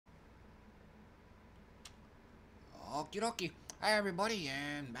Okie dokie. Hi everybody,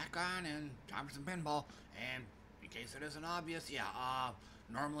 and back on and time for some pinball. And in case it isn't obvious, yeah,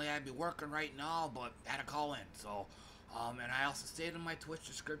 normally I'd be working right now, but had to call in. So, and I also stated in my Twitch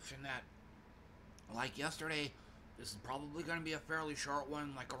description that, like yesterday, this is probably going to be a fairly short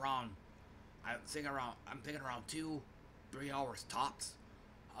one, like around, I'm thinking around 2, 3 hours tops.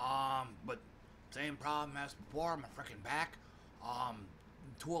 But same problem as before, my freaking back. Um,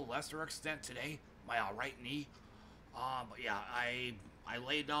 to a lesser extent today, my right knee. But yeah, I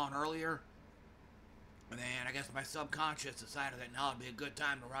laid down earlier, and then I guess my subconscious decided that now would be a good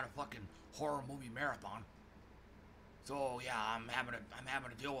time to run a fucking horror movie marathon. So yeah, I'm having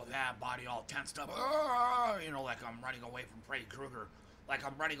to deal with that, body all tensed up, like I'm running away from Freddy Krueger, like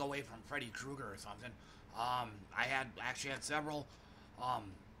I'm running away from Freddy Krueger or something. I actually had several,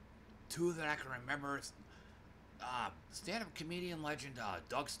 um, two that I can remember. Stand-up comedian legend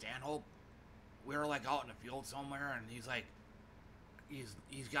Doug Stanhope. We were like out in the field somewhere, and he's like,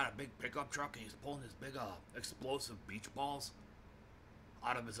 he's got a big pickup truck, and he's pulling his big explosive beach balls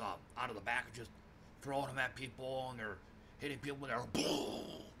out of his out of the back and just throwing them at people, and they're hitting people.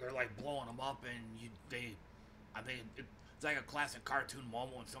 They're like blowing them up, and I think it's like a classic cartoon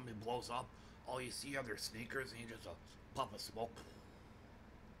moment when somebody blows up. All you see are their sneakers, and you just a puff of smoke.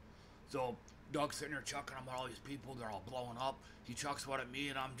 So Doug's sitting there chucking them at all these people. They're all blowing up. He chucks one at me,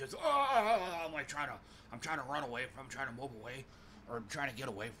 and I'm just, I'm like trying to run away from him, trying to move away, or trying to get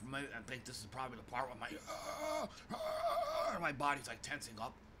away from it. I think this is probably the part where my body's like tensing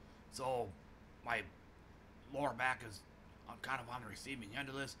up. So my lower back is, I'm kind of on the receiving end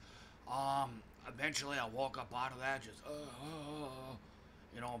of this. Eventually I woke up out of that, just,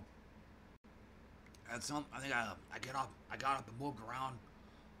 you know, I think I got up and moved around.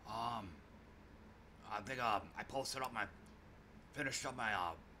 I think I finished up my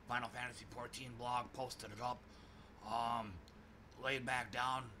Final Fantasy 14 blog, posted it up, laid back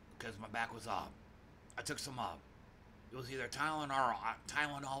down because my back was I took some it was either Tylenol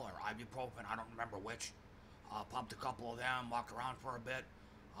or ibuprofen, I don't remember which. Popped a couple of them, walked around for a bit,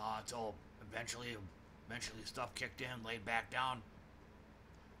 until eventually stuff kicked in, laid back down.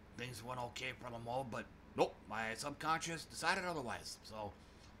 Things went okay for the moment, but nope, my subconscious decided otherwise. So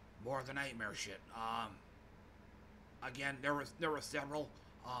more of the nightmare shit. Again, there were several.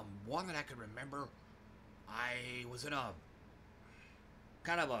 One that I can remember, I was in a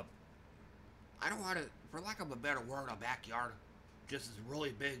kind of a, I don't want to, for lack of a better word, a backyard, just this really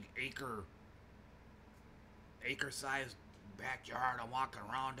big acre-sized backyard. I'm walking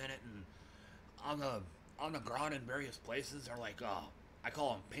around in it, and on the ground in various places are like I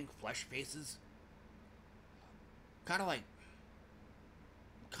call them pink flesh faces, kind of like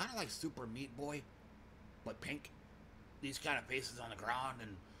Super Meat Boy, but pink. These kind of faces on the ground,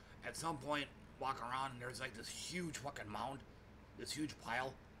 and at some point, walk around, and there's like this huge fucking mound, this huge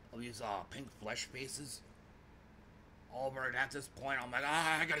pile of these pink flesh faces. All over, and at this point, I'm like,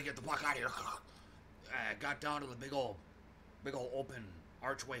 I gotta get the fuck out of here. I got down to the big old open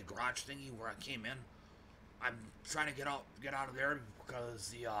archway garage thingy where I came in. I'm trying to get out of there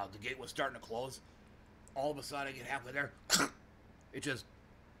because the gate was starting to close. All of a sudden, I get halfway there, it just,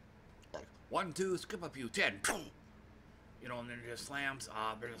 like, 1, 2, skip a few, 10, you know, and then it just slams.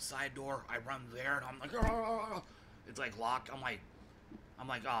 There's a side door. I run there, and I'm like, it's like locked. I'm like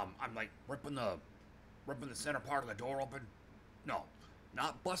ripping the center part of the door open. No,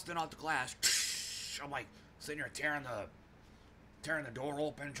 not busting out the glass. I'm like sitting here tearing the door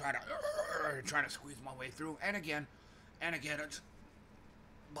open, trying to squeeze my way through. And again, it's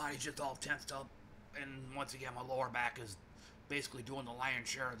body's just all tensed up, and once again, my lower back is basically doing the lion's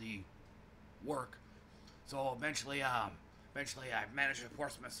share of the work. So eventually I managed to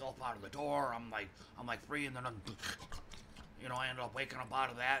force myself out of the door. I'm like free, and then I ended up waking up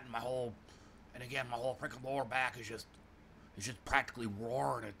out of that, and my whole freaking lower back is just practically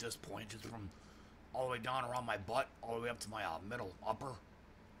roaring at this point, just from all the way down around my butt, all the way up to my middle upper.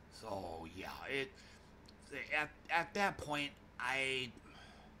 So yeah, at that point, I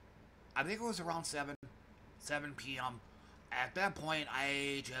think it was around 7 p.m. At that point,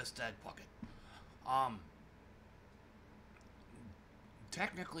 I just said, fuck it.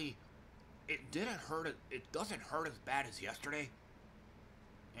 Technically, it didn't hurt. It doesn't hurt as bad as yesterday.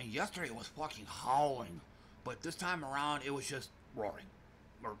 And yesterday it was fucking howling, but this time around it was just roaring,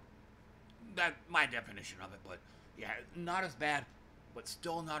 or that my definition of it. But yeah, not as bad, but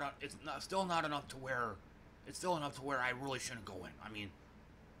still not. Still not enough to where it's still enough to where I really shouldn't go in. I mean,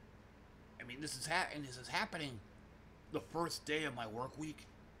 this is happening the first day of my work week.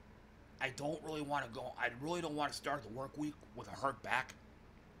 I don't really want to go. I really don't want to start the work week with a hurt back.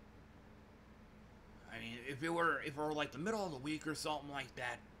 I mean, if it were like the middle of the week or something like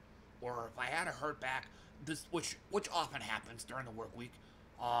that, or if I had a hurt back, this which often happens during the work week,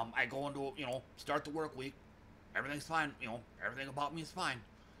 I go into start the work week, everything's fine, everything about me is fine.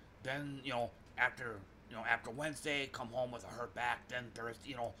 Then after Wednesday, come home with a hurt back. Then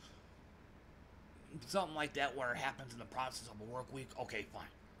Thursday, something like that where it happens in the process of a work week. Okay, fine.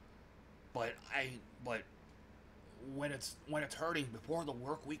 But when it's hurting before the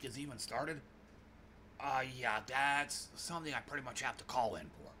work week is even started, yeah, that's something I pretty much have to call in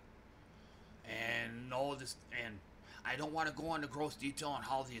for. And I don't want to go into gross detail on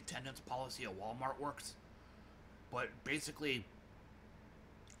how the attendance policy at Walmart works, but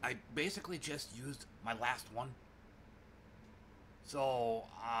I basically just used my last one. So,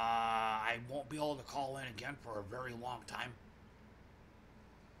 I won't be able to call in again for a very long time.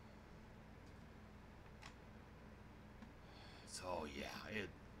 So, yeah,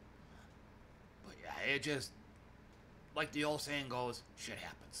 it just, like the old saying goes, shit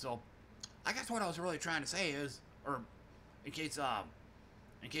happens. So, I guess what I was really trying to say is, or in case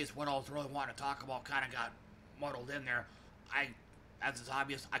what I was really wanting to talk about kind of got muddled in there, as is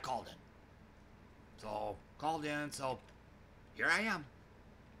obvious, I called in. So here I am.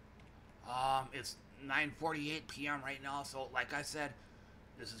 It's 9:48 p.m. right now, so like I said,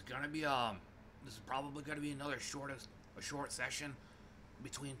 this is probably gonna be another short session,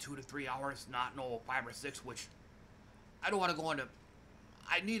 between 2 to 3 hours, not no 5 or 6, which I don't want to go into.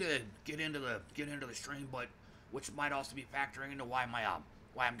 I need to get into the stream, but which might also be factoring into why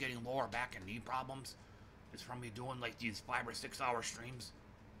I'm getting lower back and knee problems. It's from me doing like these 5 or 6 hour streams.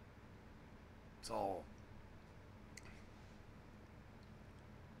 So,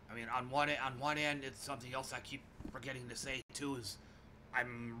 I mean, on one end, it's something else I keep forgetting to say too. Is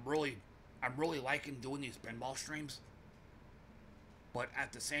I'm really liking doing these pinball streams, but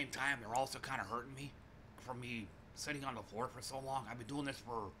at the same time, they're also kind of hurting me from me sitting on the floor for so long. I've been doing this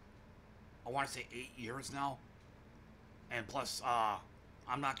for, I want to say 8 years now, and plus,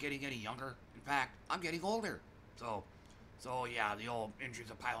 I'm not getting any younger. In fact, I'm getting older. So yeah, the old injuries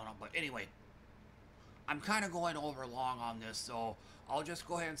are piling up. But anyway, I'm kind of going over long on this, so I'll just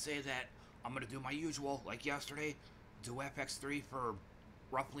go ahead and say that I'm going to do my usual, like yesterday, do FX3 for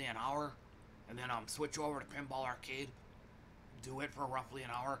roughly an hour, and then switch over to Pinball Arcade, do it for roughly an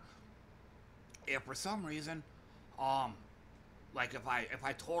hour. If for some reason, like if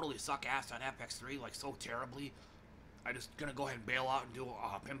I totally suck ass on FX3, like so terribly, I'm just gonna go ahead and bail out and do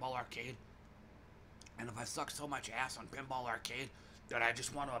Pinball Arcade. And if I suck so much ass on Pinball Arcade that I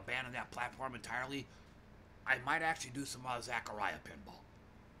just want to abandon that platform entirely, I might actually do some Zachariah Pinball.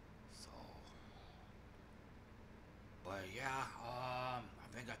 So, but yeah, I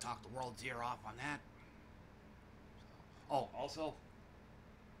think I talked the world's ear off on that. So, oh, also,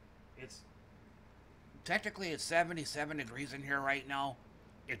 technically it's 77 degrees in here right now.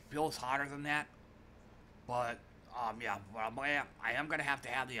 It feels hotter than that, but yeah, I am gonna have to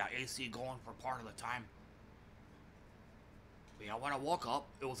have the AC going for part of the time. But, when I woke up,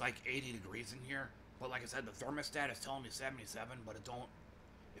 it was like 80 degrees in here. But like I said, the thermostat is telling me 77, but it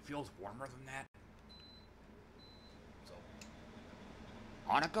feels warmer than that. So,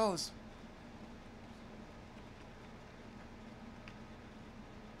 on it goes.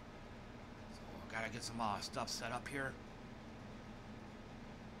 So, gotta get some stuff set up here.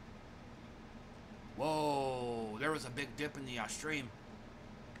 Whoa, there was a big dip in the stream.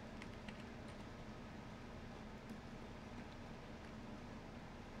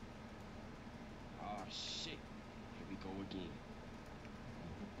 Oh shit, here we go again.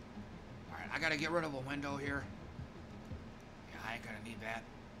 Alright, I gotta get rid of a window here. Yeah, I ain't gonna need that.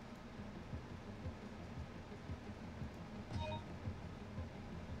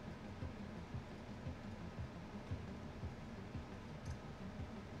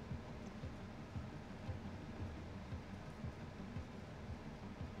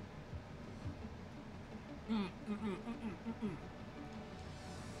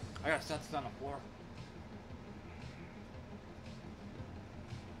 I gotta set this on the floor.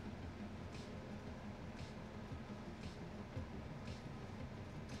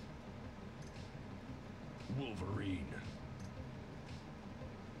 Wolverine.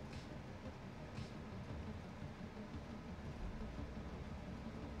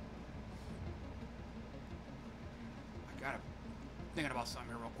 I gotta thinking about something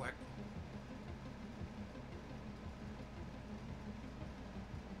here real quick.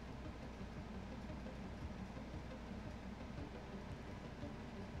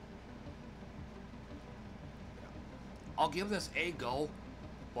 I'll give this a go,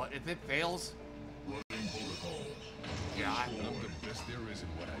 but if it fails, yeah, I'm the best there is in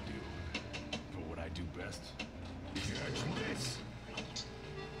what I do. For what I do best. Catch this!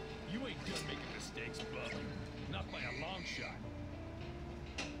 You ain't done making mistakes, bub. Not by a long shot.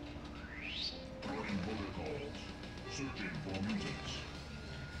 Running protocols. Searching for mutants.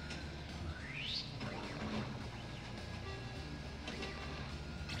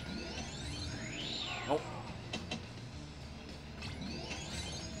 Nope.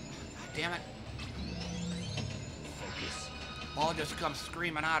 Damn it. Focus. Ball just comes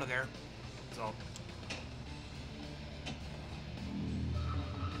screaming out of there. So.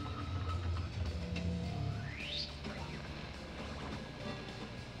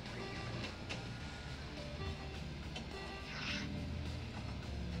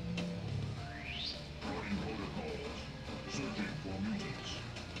 Running protocols. Searching for mutants.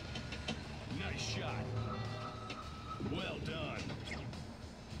 Nice shot. Well done.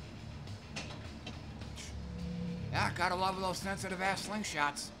 Yeah, gotta love those sensitive ass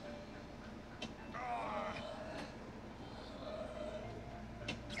slingshots.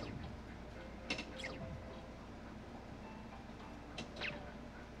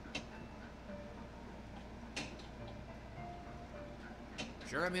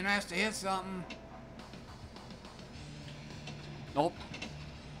 Sure, it'd be nice to hit something. Nope.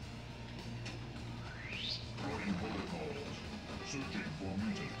 Running protocols. Searching for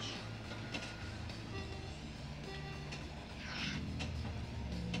mutants.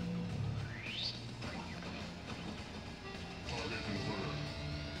 Target confirmed.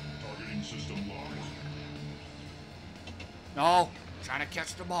 Targeting system locked. No, trying to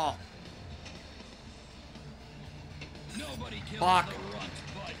catch the ball. Nobody kills Fuck. the runt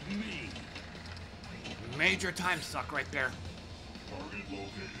but me. Major time suck right there. Target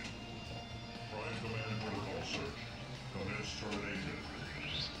located. Prime command protocol search. Commence termination.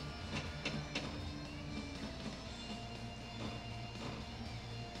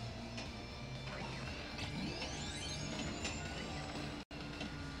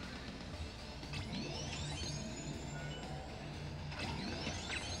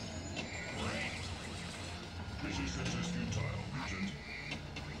 Resistance is futile, mutant.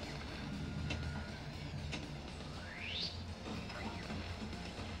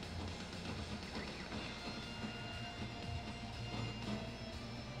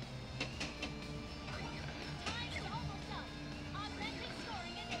 Time is almost up. Augmented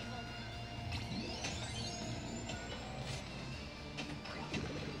scoring enabled.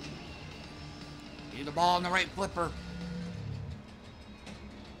 Need the ball in the right flipper.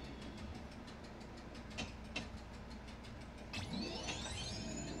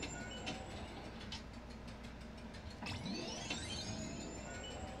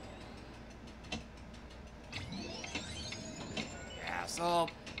 Yeah, so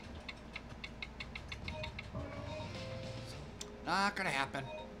not gonna happen.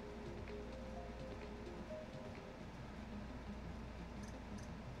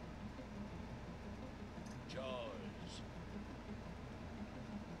 Charge.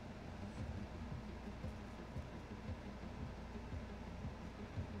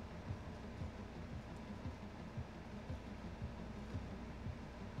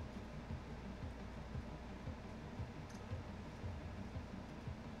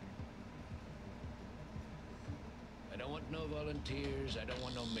 I don't want no volunteers, I don't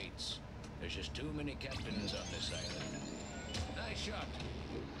want no mates. There's just too many captains on this island. Nice shot.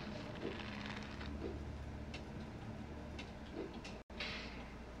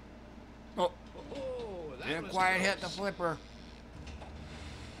 Oh, Oh, that didn't was quite close. hit the flipper.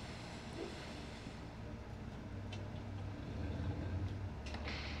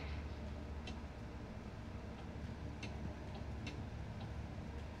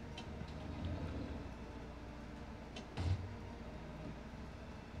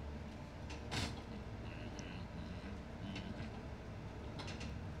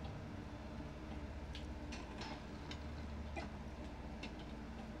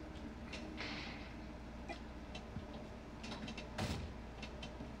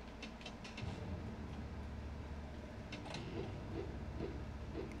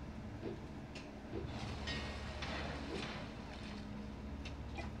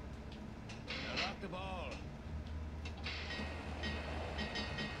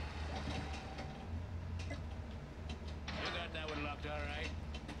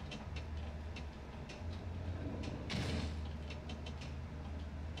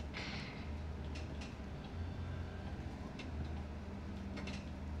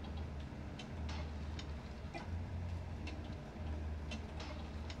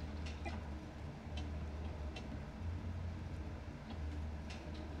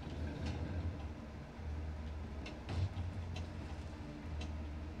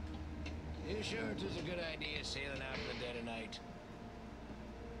 You sure it was a good idea sailing out in the dead of night?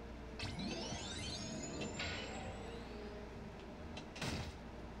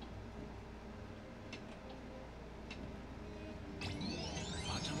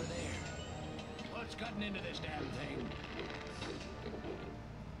 What's over there? What's cutting into this damn thing?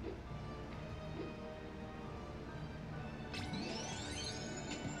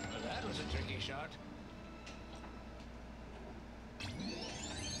 Well, that was a tricky shot.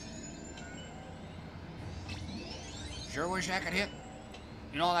 Sure wish I could hit.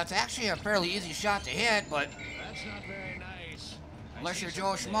 You know, that's actually a fairly easy shot to hit, but That's not very nice. unless you're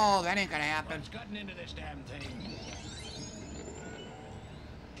Joe Schmo, that ain't gonna happen. What's cutting into this damn thing?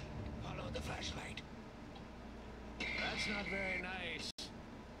 Follow the flashlight. That's not very nice.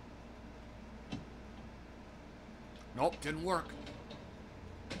 Nope, didn't work.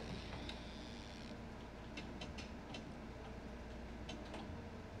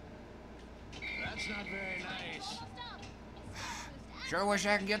 That's not very nice. Almost up. Sure wish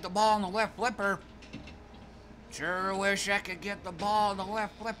I could get the ball in the left flipper. Sure wish I could get the ball in the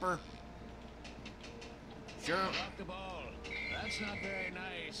left flipper. Sure. Drop the ball. That's not very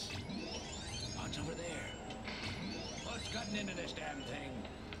nice. What's over there? What's cutting into this damn thing?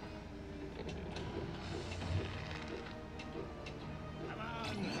 Come on,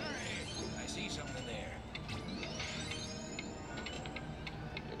 hurry! I see something there.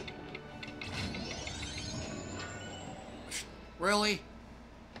 Really?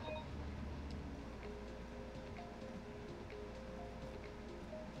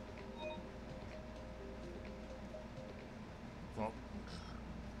 Well,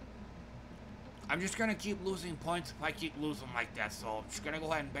 I'm just gonna keep losing points if I keep losing like that, so I'm just gonna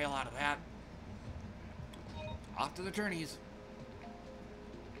go ahead and bail out of that. Off to the tourneys.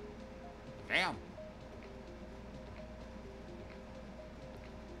 Damn.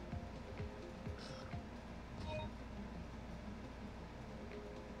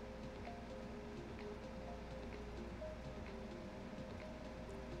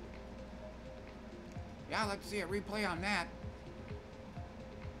 Yeah, let's see a replay on that.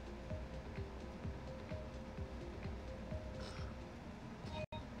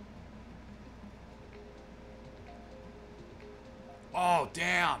 Oh,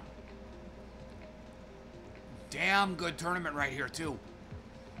 damn. Damn good tournament right here, too.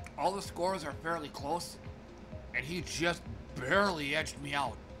 All the scores are fairly close, and he just barely edged me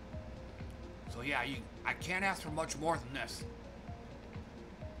out. So yeah, I can't ask for much more than this.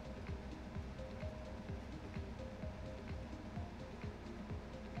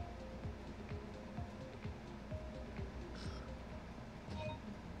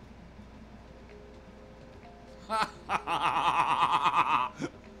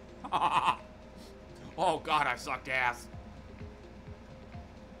 Oh God, I sucked ass.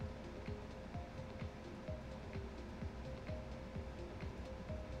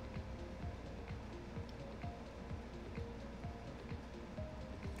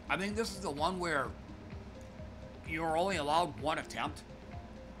 I think this is the one where you're only allowed one attempt.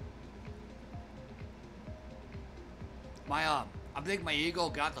 I think my ego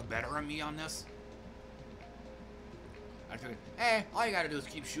got the better of me on this. I figured, hey, all you gotta do is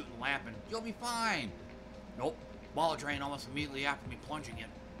keep shooting lamp and you'll be fine. Nope, ball drain almost immediately after me plunging it.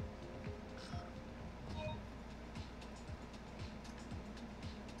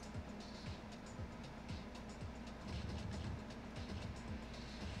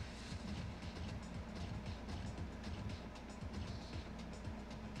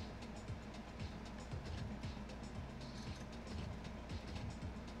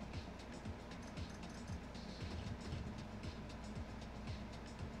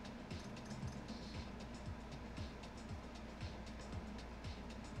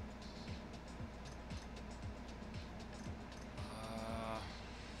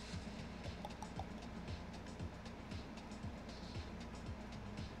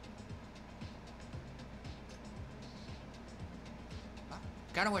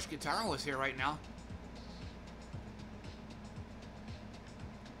 Kinda wish Guitar was here right now.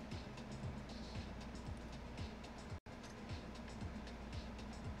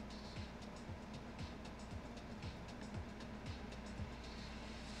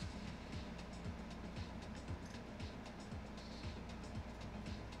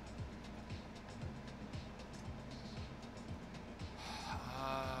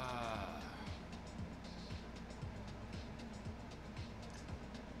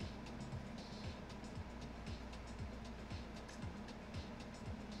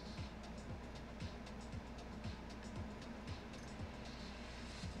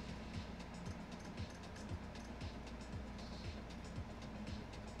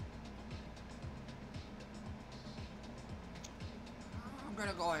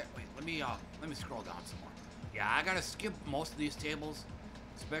 gonna go ahead. Wait, let me scroll down some more. Yeah, I gotta skip most of these tables,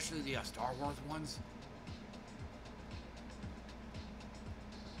 especially the Star Wars ones.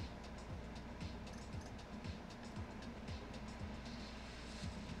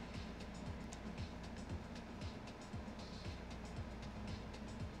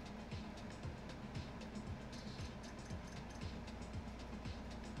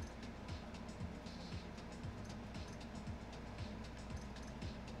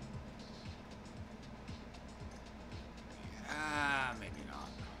 Maybe not.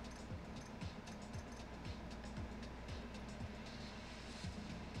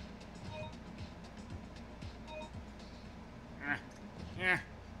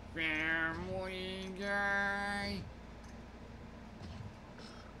 Family guy.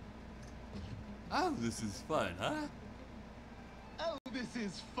 Oh, this is fun, huh? Oh, this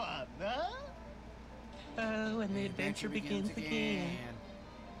is fun, huh? Oh, and the adventure begins again.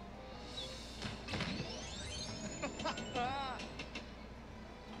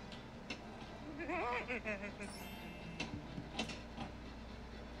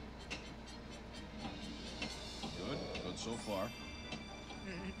 Good so far.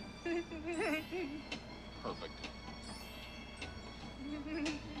 Perfect.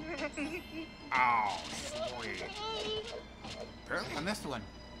 Oh, sweet. Apparently I missed one.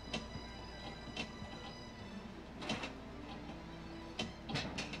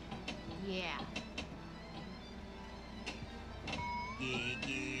 Yeah.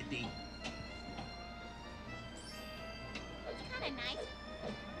 Giggity. It's kind of nice.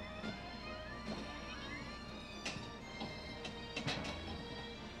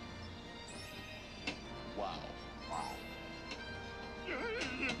 Wow.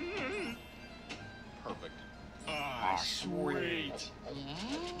 Perfect. Ah, sweet.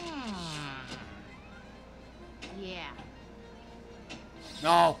 Yeah.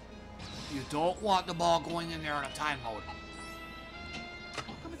 No, you don't want the ball going in there on a time mode.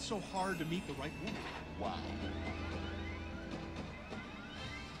 How come it's so hard to meet the right one? Wow.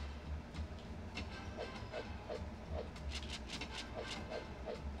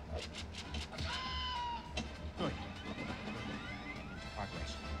 Good.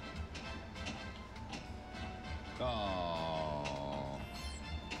 Progress. Oh.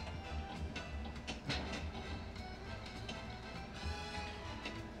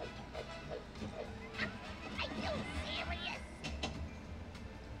 Are you serious?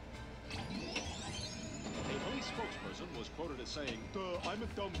 A police spokesperson was quoted as saying, I'm a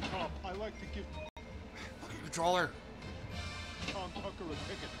dumb cop. I like to give Fucking controller. Tom Tucker a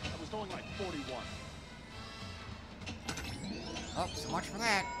ticket. I was going like 41. Oh, so much for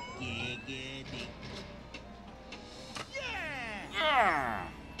that. Giggity. Yeah.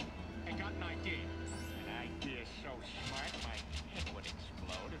 I got an idea. An idea so smart my head would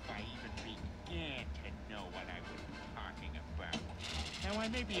explode if I even began to know what I was talking about. Now, I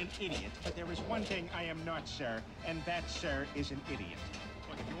may be an idiot, but there is one thing I am not, sir, and that, sir, is an idiot.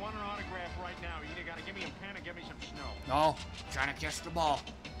 Look, if you want an autograph right now, you either gotta give me a pen or give me some snow. No, trying to catch the ball.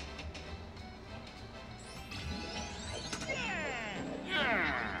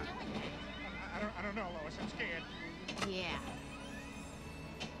 Yeah. I don't know, Lois. I'm scared. Yeah.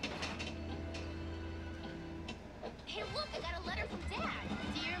 Hey, look, I got a letter from Dad.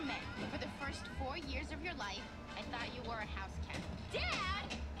 Dear Meg, for the first 4 years of your life, I thought you were a house cat. Dad!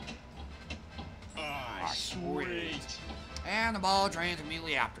 Ah, sweet. And the ball drains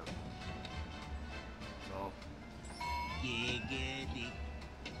immediately after. So. Giggity.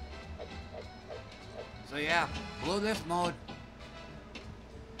 So yeah, blew this mode.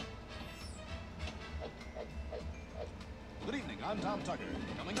 Good evening, I'm Tom Tucker.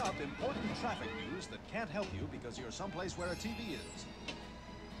 Coming up, important traffic news that can't help you because you're someplace where a TV is.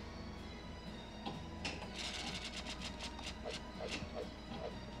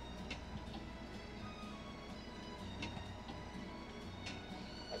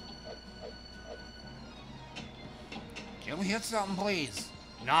 Can we hit something, please?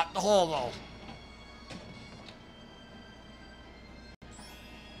 Not the hole, though.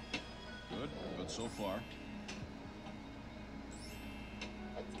 Good so far.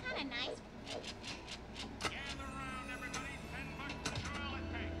 It's kind of nice. Gather around, everybody. $10 is all it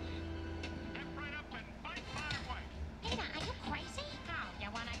takes. Step right up and fight my way. Peter, are you crazy? Oh, you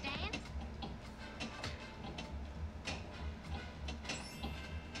wanna dance?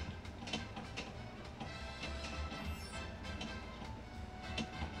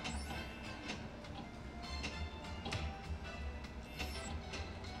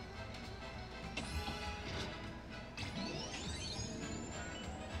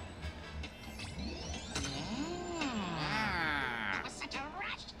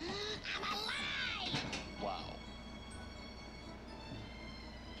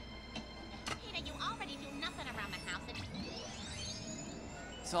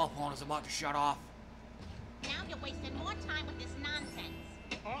 cell phone is about to shut off. Now you're wasting more time with this nonsense.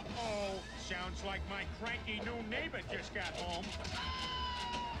 Uh-oh. Sounds like my cranky new neighbor just got home.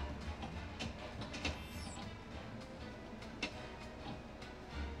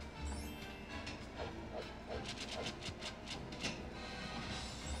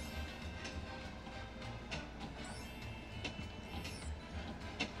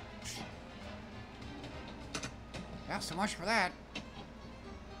 Yeah, so much for that.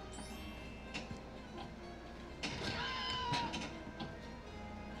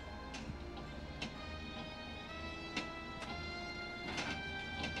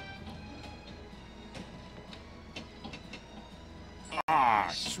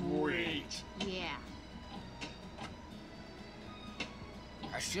 Ah, sweet. Yeah.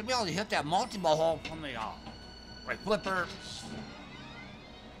 I should be able to hit that multi-ball hole from the, like, flipper.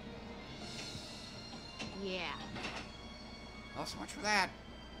 Yeah. Well, so much for that.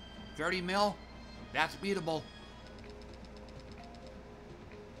 30 mil, that's beatable.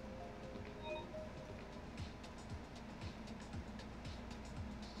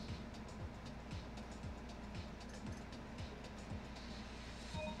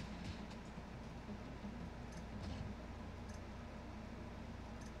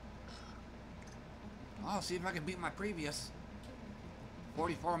 I'll see if I can beat my previous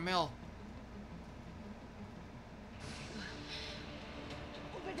 44 mil.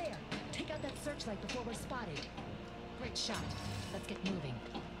 Over there. Take out that searchlight before we're spotted. Great shot. Let's get moving.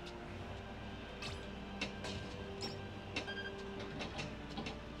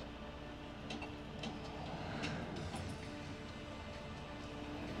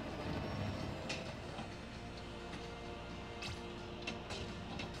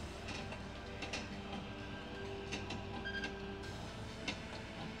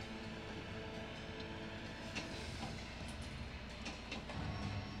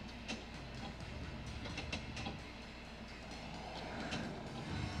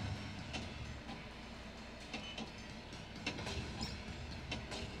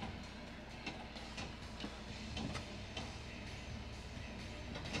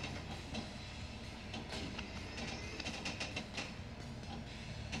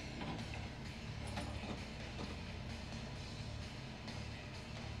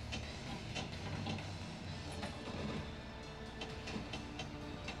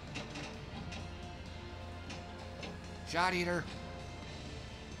 Shot eater.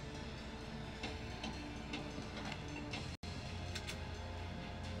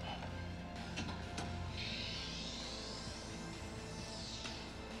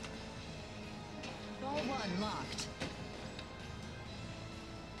 Ball one locked.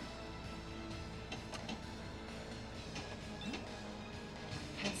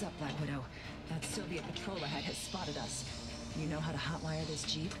 Heads up, Black Widow. That Soviet patrol ahead has spotted us. You know how to hotwire this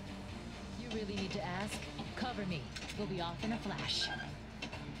Jeep? You really need to ask? Cover me. We'll be off in a flash.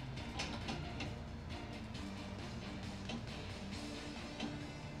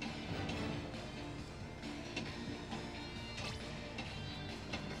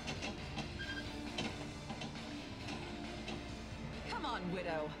 Come on,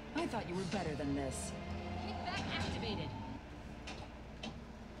 Widow. I thought you were better than this. Kickback activated.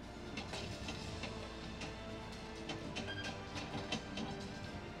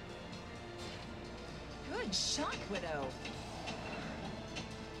 Good shot, Widow.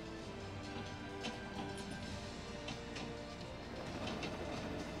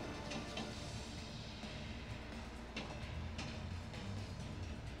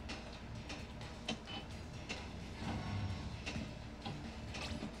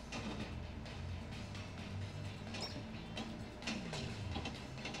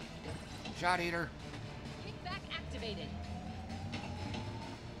 Shot eater. Kickback activated.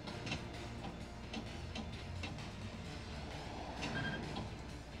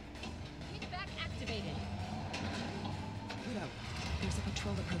 Kickback activated. Widow, there's a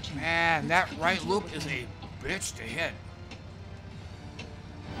patrol approaching. Man, that right loop is a bitch to hit.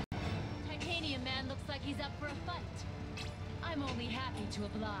 Titanium Man looks like he's up for a fight. I'm only happy to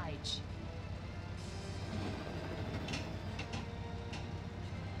oblige.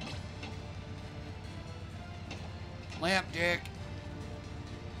 Lamp dick.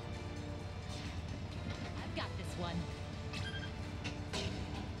 I've got this one.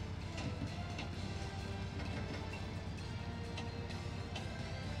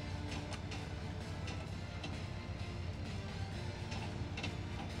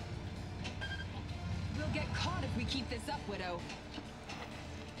 We'll get caught if we keep this up, Widow.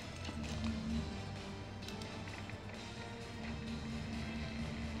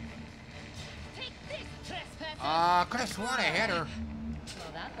 Take this, trespasser! Could have sworn I hit her.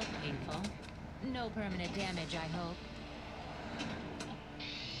 Well, that looked painful. No permanent damage, I hope.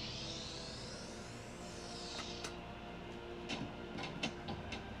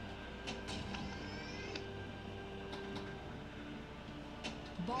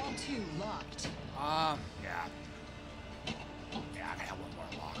 Ball 2 locked. Yeah. Yeah, I gotta have one more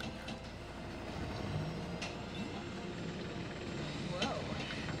lock in there. Whoa.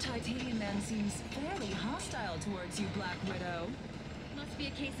 Titanium Man seems fairly hostile towards you, Black Widow. Must be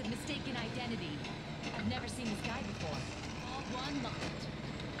a case of mistaken identity. I've never seen this guy before. All one locked.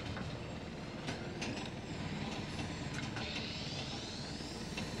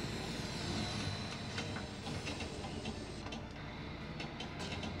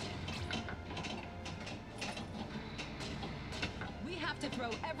 We have to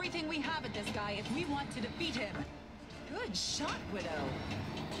throw everything we have at this guy if we want to defeat him. Good shot, Widow.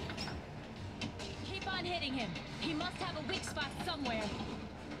 Keep on hitting him. He must have a weak spot somewhere.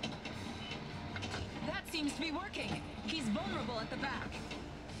 That seems to be working. He's vulnerable at the back.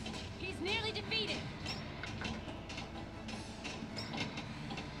 He's nearly defeated.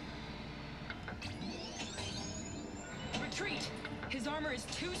 Retreat! His armor is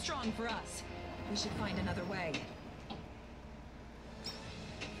too strong for us. We should find another way.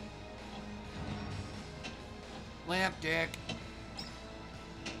 Lamp dick.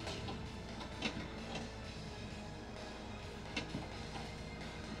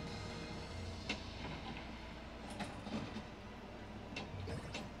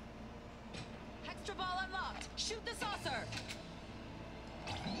 Extra ball unlocked. Shoot the saucer.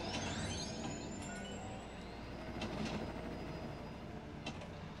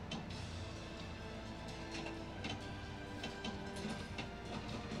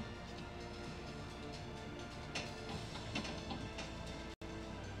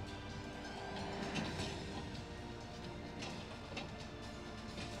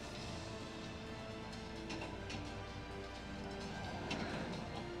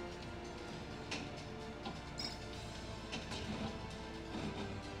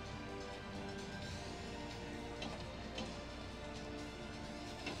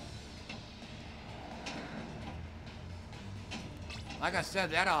 Like I said,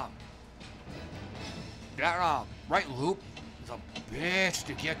 that right loop is a bitch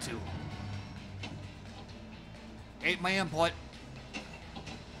to get to. Ate my input.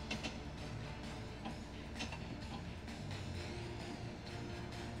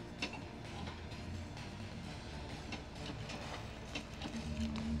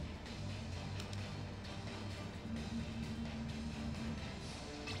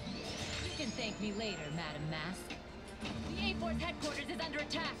 You can thank me later, Madam Mask. The A-Force headquarters is under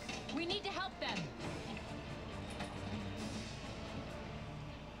attack. We need to help them.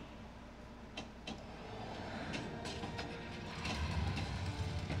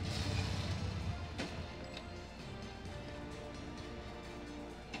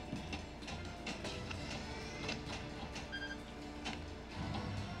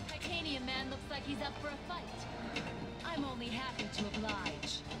 Titanium Man looks like he's up for a fight. I'm only happy to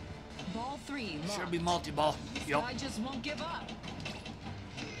oblige. Ball 3 locked. Should be multi-ball. Yep. I just won't give up.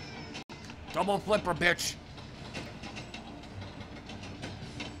 Double flipper, bitch.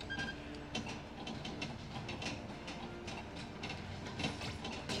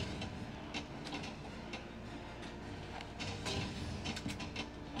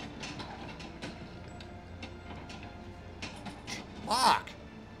 Fuck.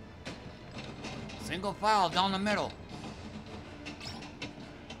 Single file down the middle.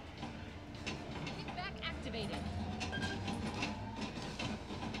 Kickback activated.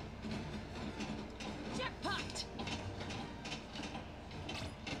 Jackpot!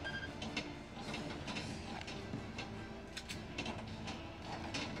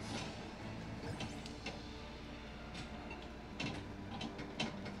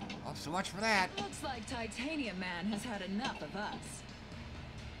 Oh, so much for that. Looks like Titanium Man has had enough of us.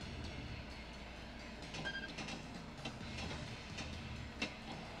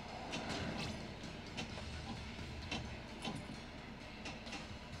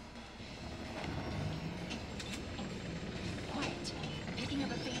 Quiet. Picking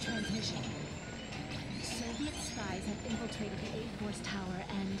up a fake transmission. Soviet spies have infiltrated the A-Force tower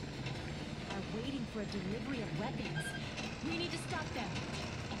and are waiting for a delivery of weapons. We need to stop them.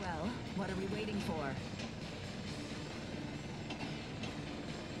 Well, what are we waiting for?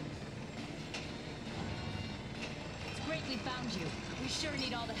 It's great we found you. We sure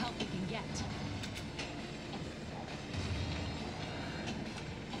need all the help we can get.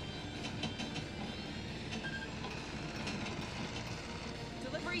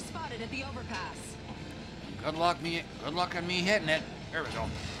 Delivery spotted at the overpass. Good luck on me hitting it. There we go.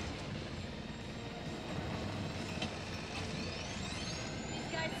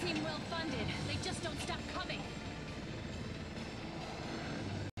 These guys seem well funded. They just don't stop coming.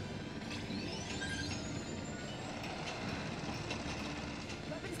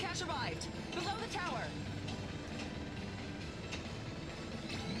 Weapons cache arrived. Below the tower.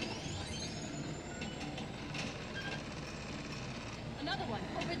 Another one,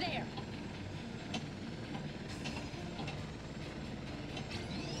 over there.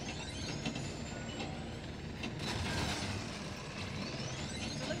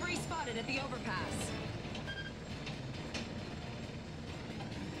 Delivery spotted at the overpass.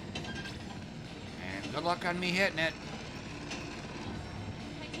 And good luck on me hitting it.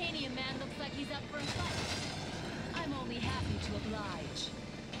 Titanium Man looks like he's up for a fight. I'm only happy to oblige.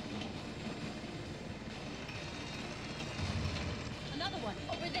 Another one,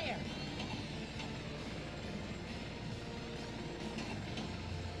 over there.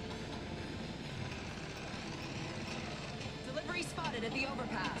 Delivery spotted at the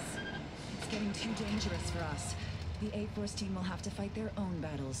overpass. It's getting too dangerous for us. The A-Force team will have to fight their own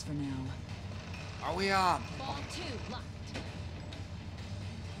battles for now. Are we, Ball 2, locked.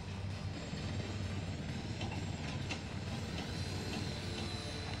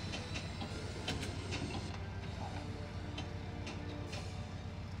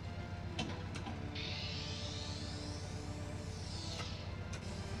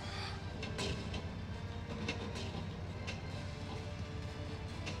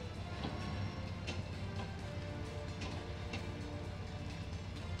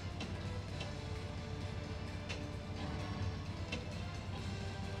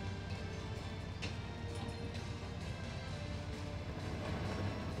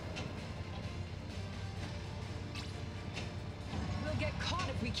 Get caught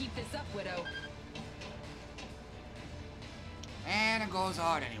if we keep this up, Widow. And it goes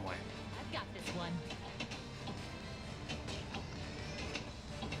out anyway. I've got this one.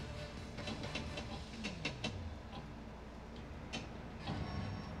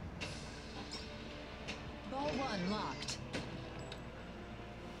 Ball 1 locked.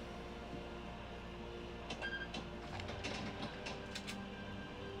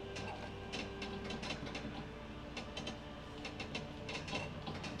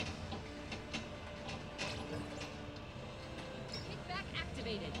 Kickback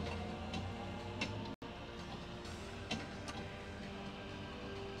activated.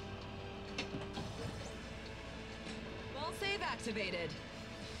 Ball save activated.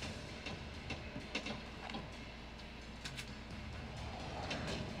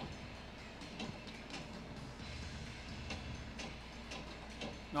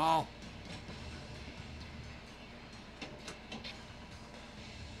 No.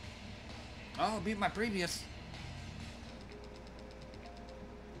 Oh, beat my previous.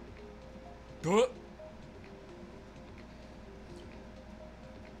 Duh.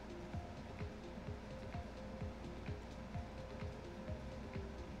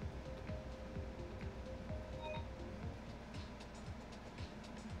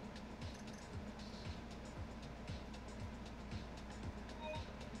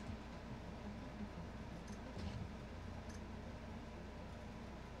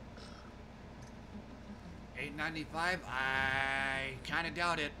 $8.95. I kind of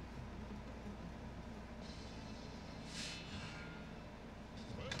doubt it.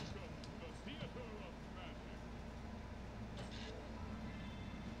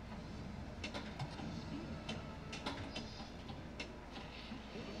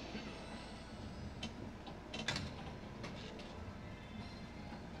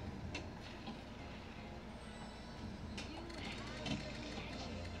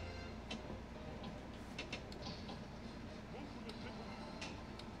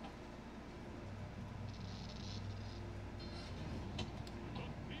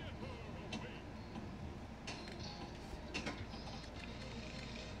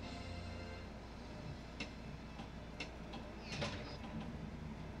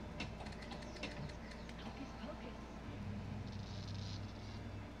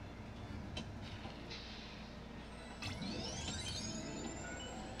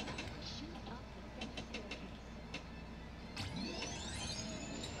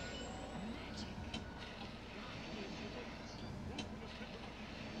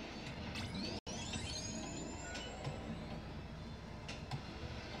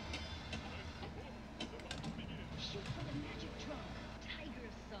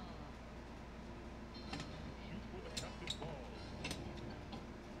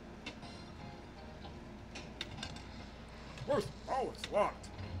 Where's oh, it's locked.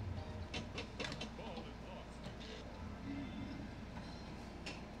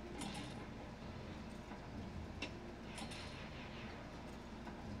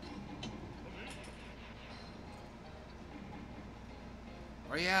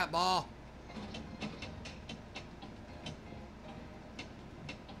 Where you at, ball?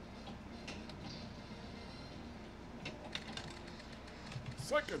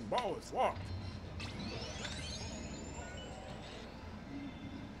 Second ball is locked.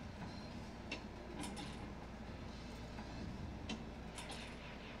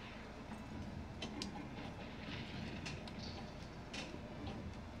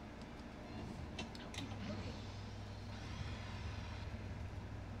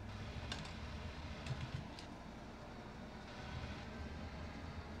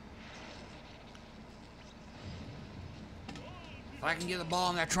 If I can get the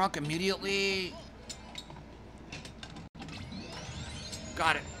ball in that trunk immediately.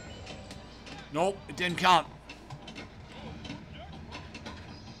 Got it. Nope, it didn't count.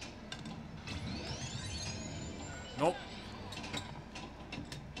 Nope.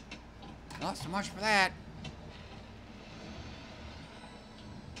 Not so much for that.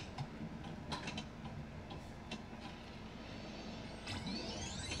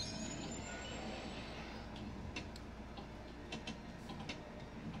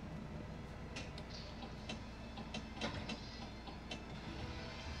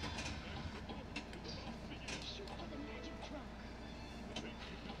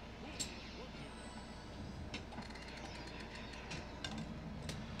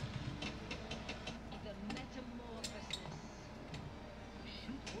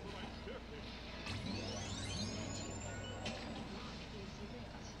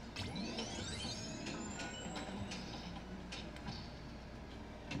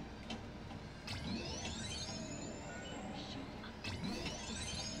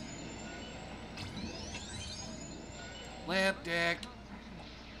 Lip dick.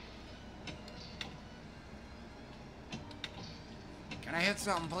 Can I hit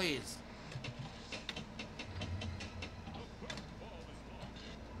something, please?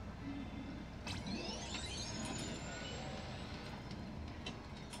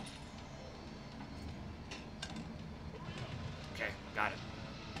 Okay, got it.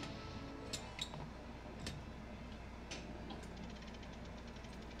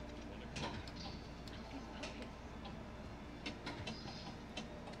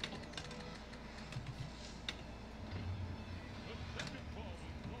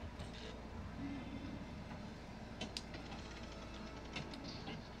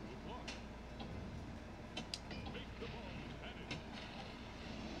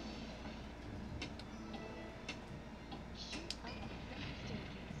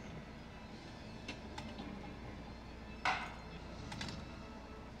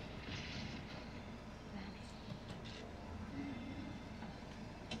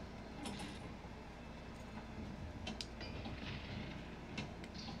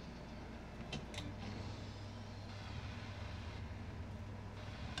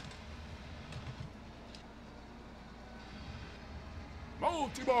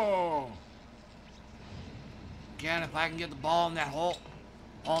 Multi-ball! Again, if I can get the ball in that hole,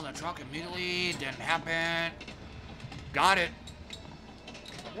 all in the trunk immediately, didn't happen. Got it.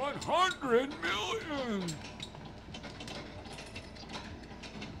 100 million!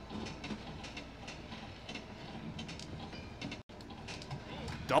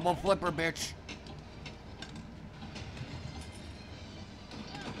 Double flipper, bitch.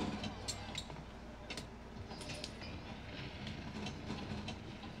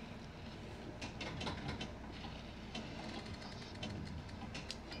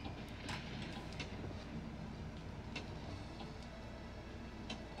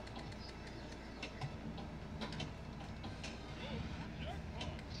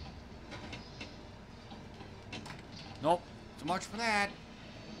 Nope, so much for that.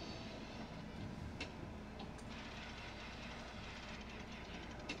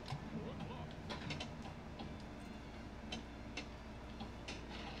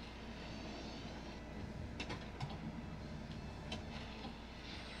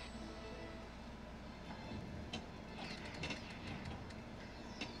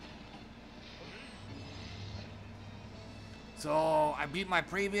 So I beat my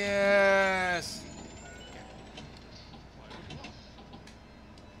previous.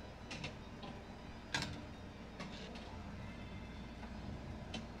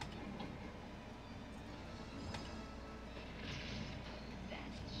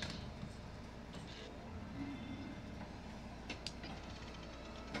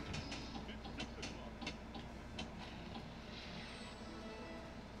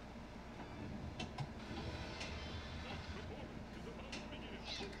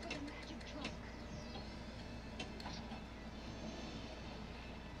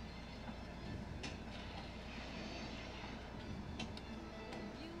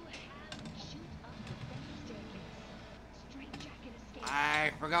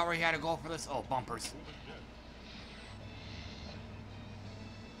 forgot where you had to go for this. Oh, bumpers.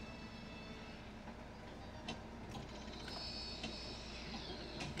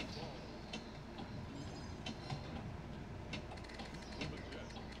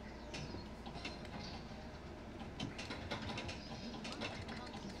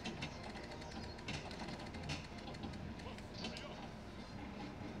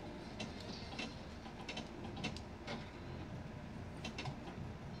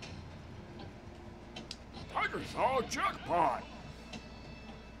 Oh, jackpot!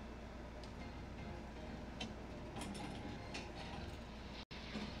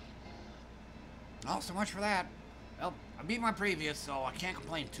 Oh, so much for that. Well, I beat my previous, so I can't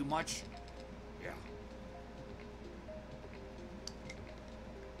complain too much. Yeah.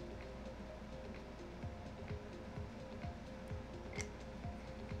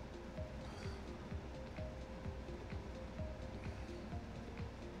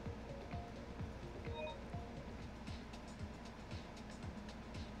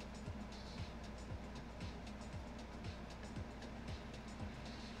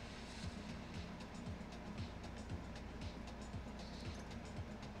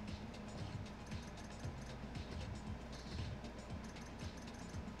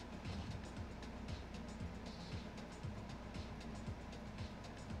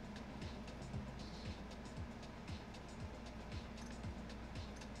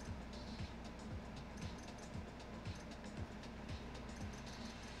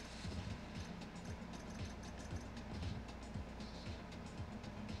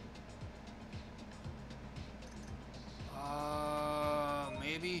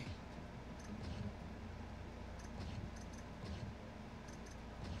 Maybe.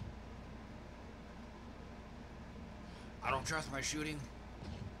 I don't trust my shooting.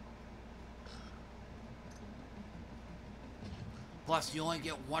 Plus, you only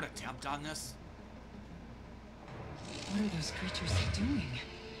get one attempt on this. What are those creatures doing?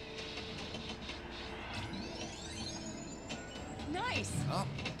 Nice! Oh.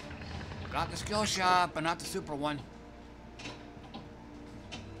 Got the skill shot, but not the super one.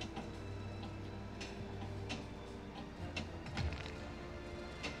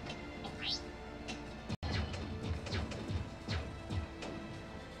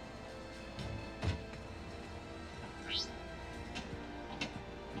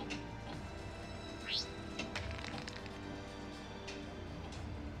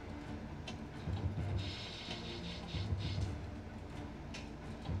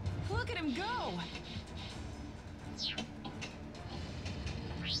 Look at him go!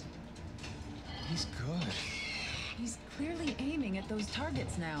 He's good. He's clearly aiming at those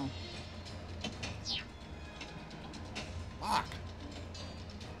targets now. Fuck.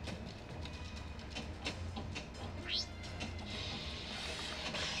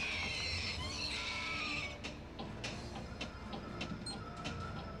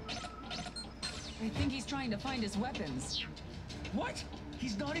 I think he's trying to find his weapons. What?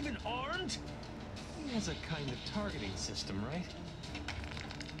 He's not even armed? He has a kind of targeting system, right?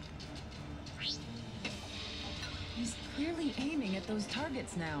 He's clearly aiming at those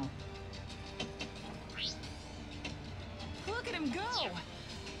targets now. Look at him go!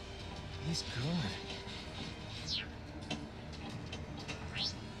 He's good.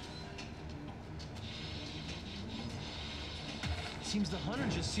 Seems the hunter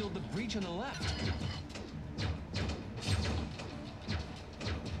just sealed the breach on the left.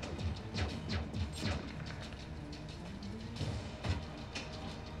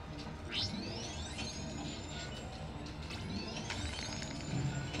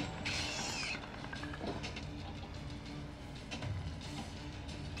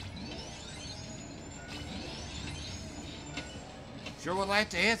 Sure would like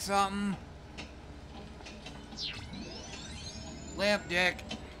to hit something. Lip dick.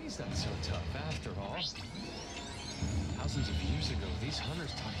 He's not so tough after all. Thousands of years ago, these hunters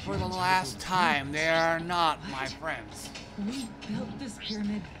taught For the humans how to last build time, pyramids. they are not my friends. We built this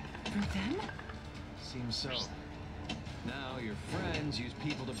pyramid for them? Seems so. Now your friends use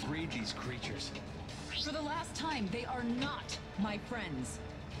people to breed these creatures. For the last time, they are not my friends.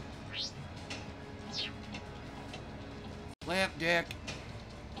 Lip dick.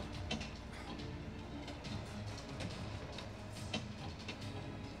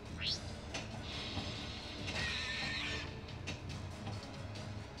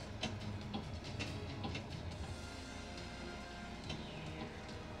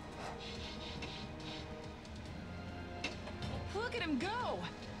 Look at him go!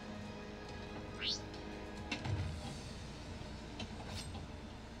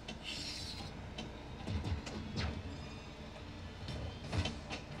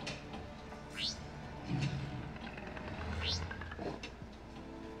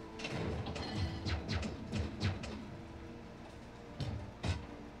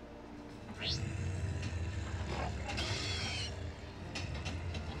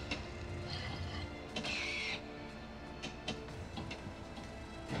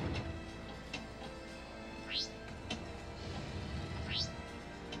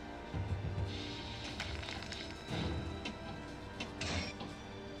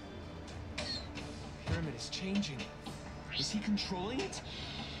 environment is changing. Is he controlling it?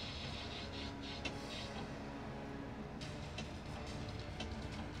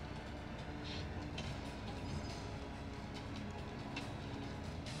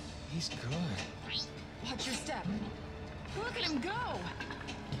 He's good. Watch your step. Look at him go!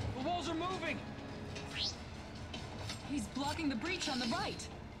 The walls are moving! He's blocking the breach on the right.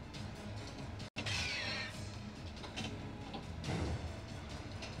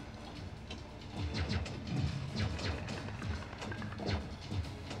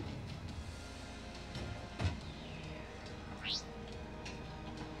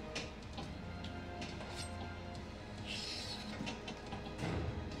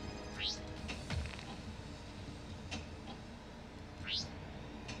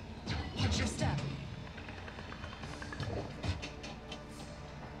 Watch your step.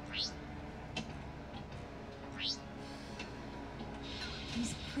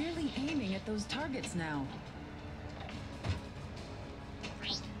 He's clearly aiming at those targets now.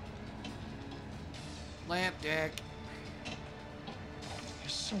 Lamp deck.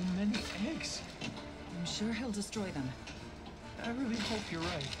 There's so many eggs. I'm sure he'll destroy them. I really hope you're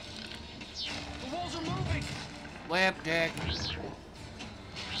right. The walls are moving! Lamp deck.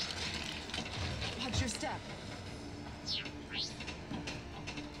 Watch your step.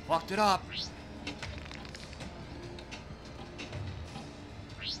 Fucked it up.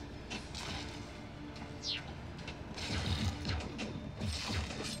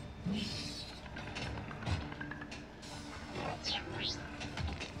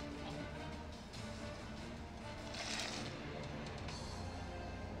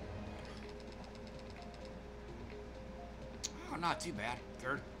 Oh, not too bad.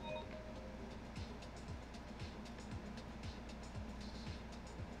 Third.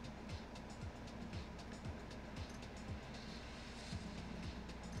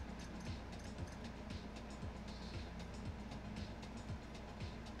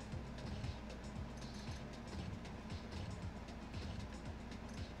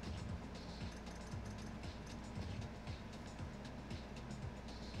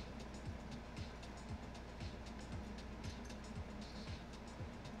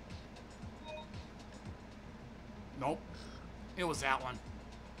 Nope. It was that one.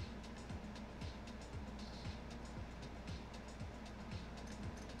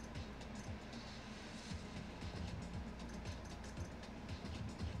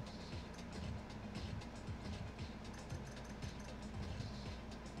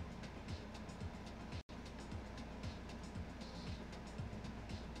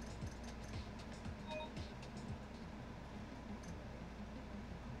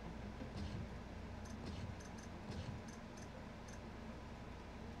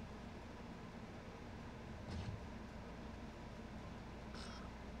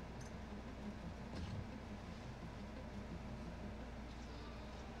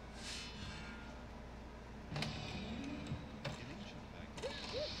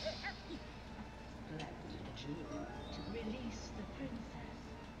 To release the princess.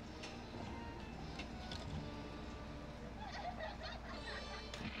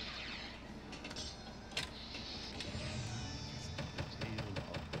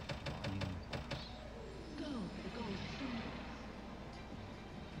 Go for the gold symbols.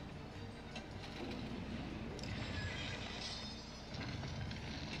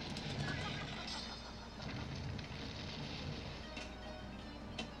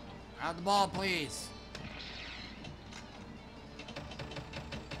 Out the ball, please.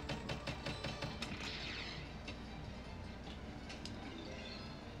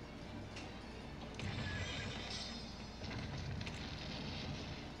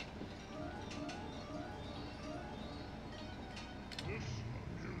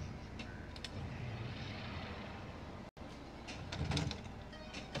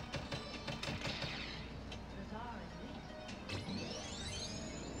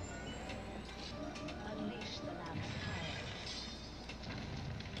 Unleash the lamb's power.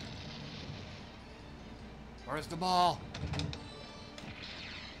 Where's the ball?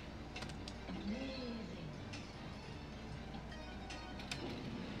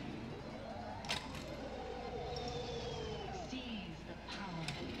 Seize the power.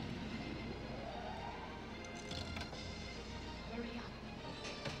 Hurry up.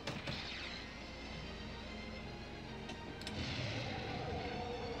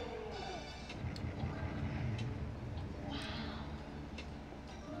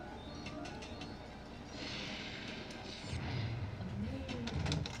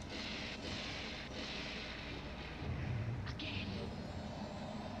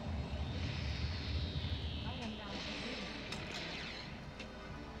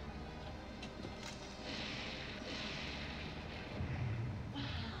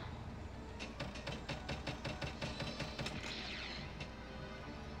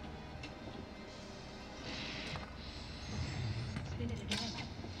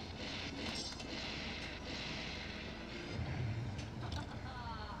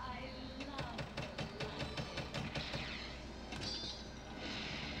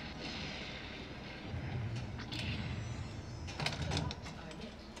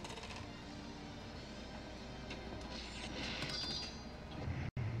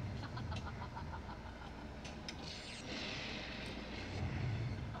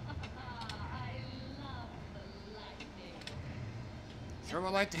 Sure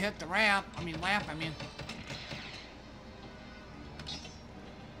would like to hit the lamp, I mean.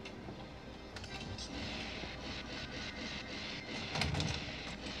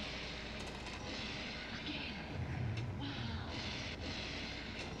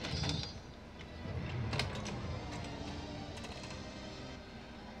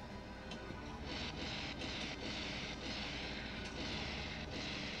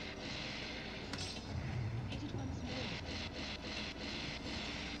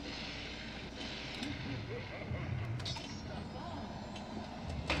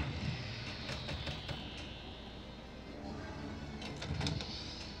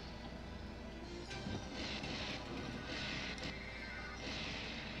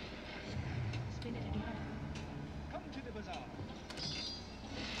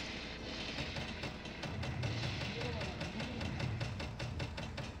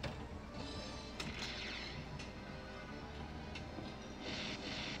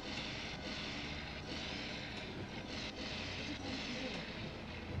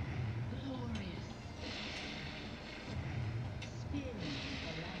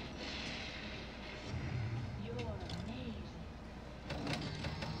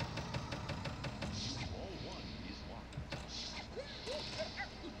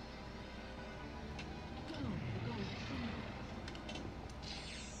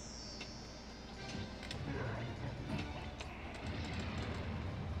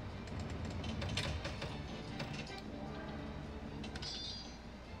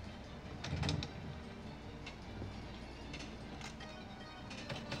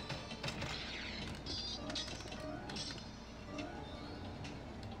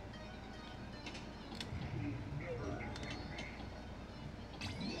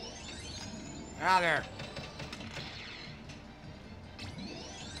 Out of there.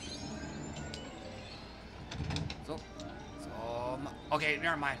 Okay,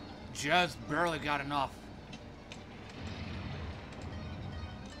 never mind. Just barely got enough.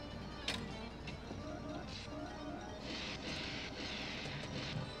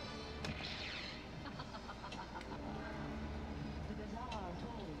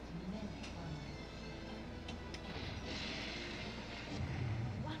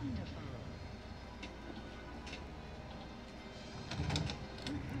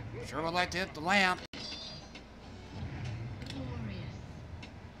 Sure would like to hit the lamp.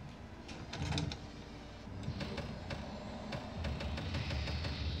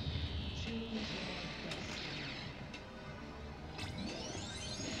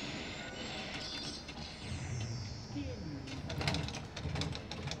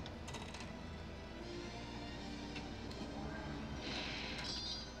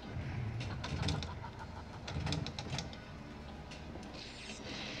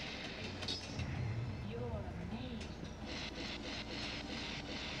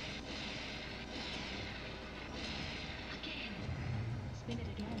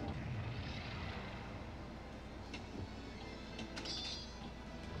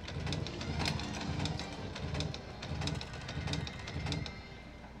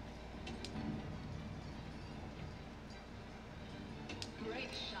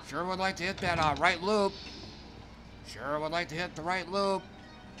 Sure would like to hit that right loop. Sure would like to hit the right loop.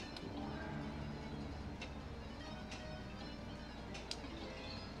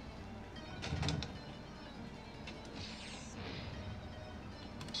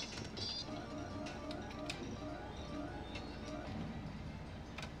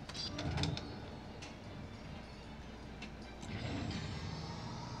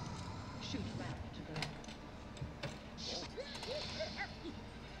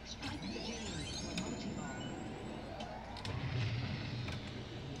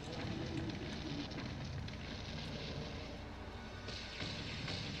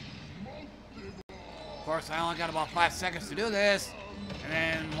 Of course, I only got about 5 seconds to do this, and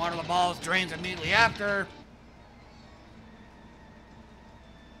then one of the balls drains immediately after.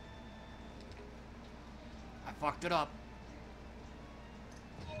 I fucked it up.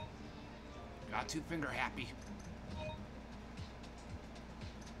 Got 2-finger happy.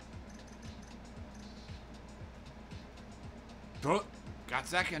 Got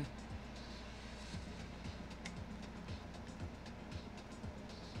second.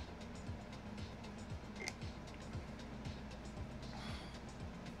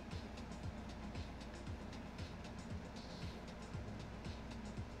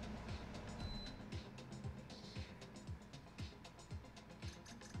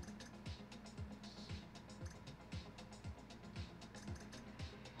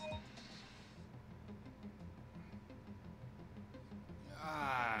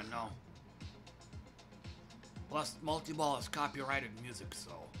 No. Plus, multi-ball is copyrighted music,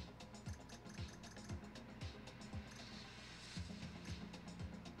 so.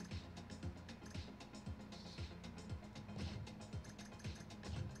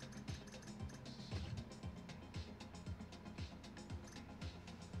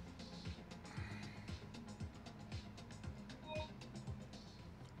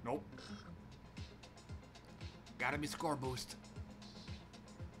 Nope. Gotta be score boost.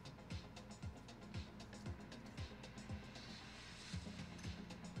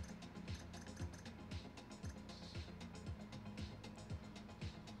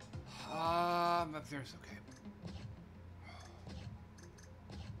 Up there's okay.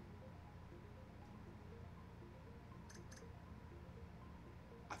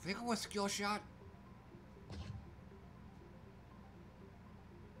 I think it was skill shot.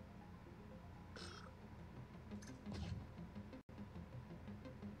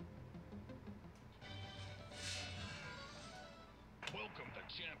 Welcome to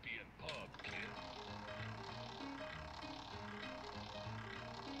Champion Pub, kid.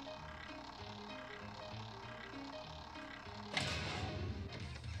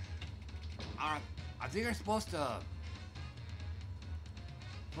 I think you're supposed to,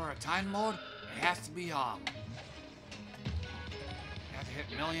 for a time mode, it has to be, you have to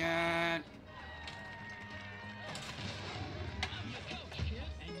hit million. I'm your coach, kid,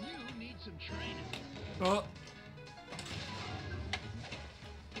 and you need some training. Oh.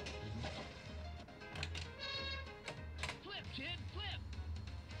 Flip, kid, flip.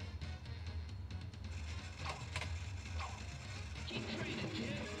 Keep training,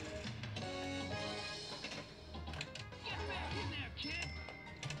 kid.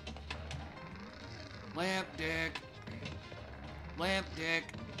 Lamp dick. Lamp dick.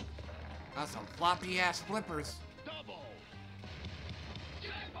 Got some floppy ass flippers. Double.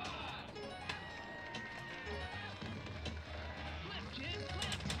 Jackpot. Flip, kid,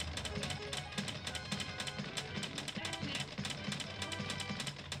 flip. That's it.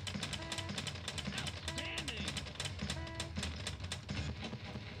 Outstanding.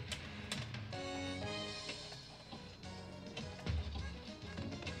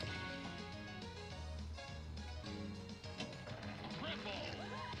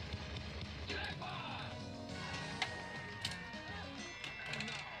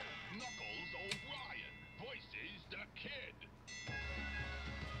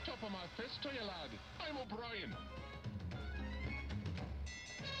 Top of my fist to you, lad. I'm O'Brien.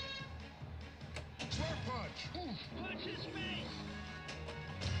 Swerve punch. Oof. Punch his face.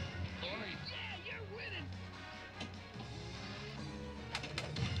 Oi. Yeah, you're winning.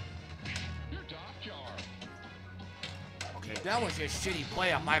 You're daft, jar. Okay, that was just shitty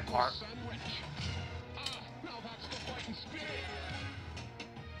play on my part. Sandwich. Now that's the fighting spirit.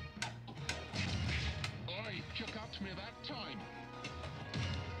 Oi, you got me that time.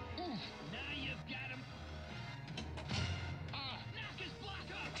 Now you've got him. Knock his block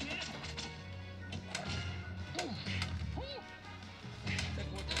off, kid. It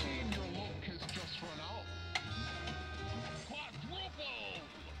would seem your luck has just run out. Quadruple.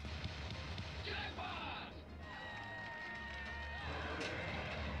 Jackpot.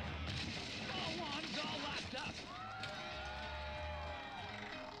 All one's all locked up.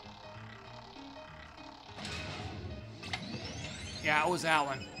 Yeah, it was that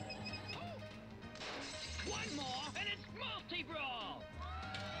one. One more, and it's multi-brawl.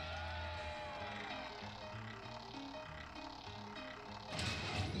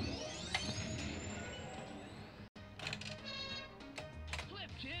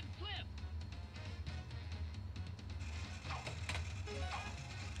 Flip, kid, flip.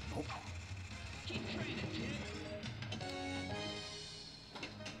 Nope. Keep training, kid.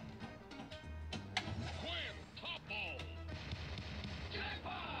 Quintuple.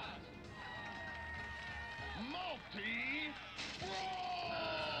 Jackpot. Multi-brawl.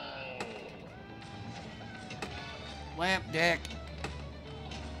 Lamp dick.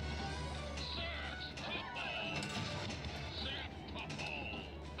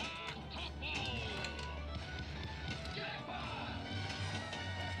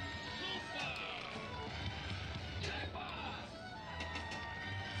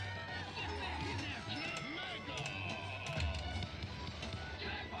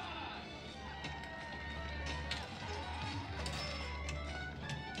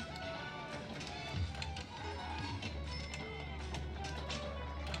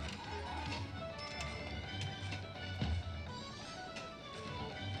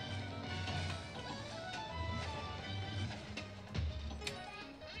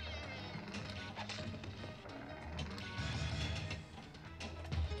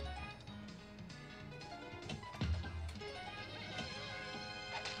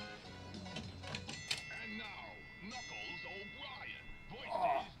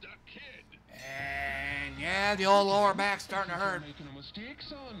 Yeah, the old lower back's starting to hurt. Making a mistake,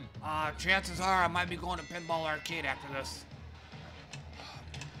 son. Chances are I might be going to Pinball Arcade after this.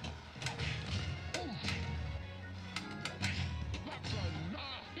 That's a nah.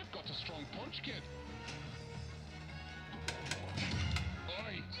 You've got a strong punch, kid.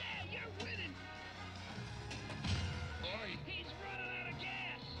 Oi. Yeah, you're winning. Oi. He's running out of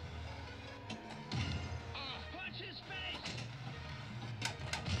gas. Punch his face.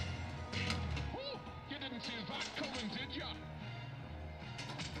 Woo. You didn't see that coming, did ya?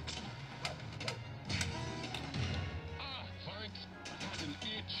 Thanks. I had an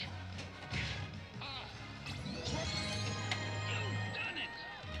itch. You've done it.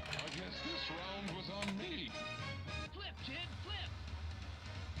 I guess this round was on me. Flip, kid, flip.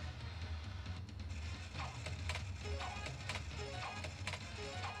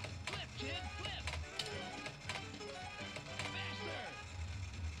 Flip, kid, flip. Faster.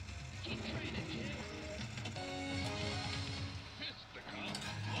 Keep training, kid. Fisticuff.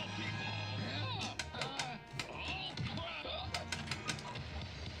 Multi-ball. Yeah. All crap.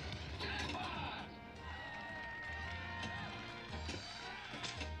 Jackpot.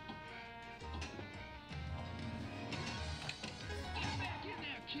 Get back in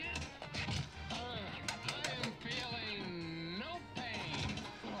there, kid. I am feeling no pain.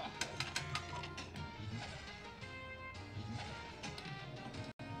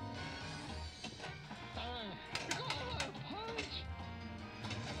 Got a punch.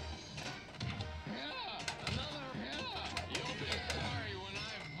 Yeah, another. Yeah, you'll be sorry when I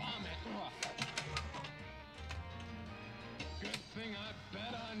vomit. Good thing I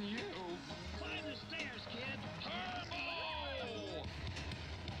bet on you. Climb the stairs, kid. Turbo!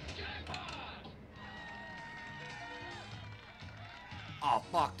 Jackpot! Oh,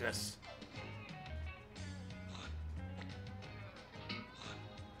 fuck this.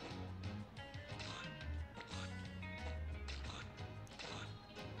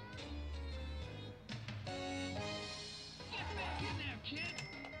 Get back in there, kid.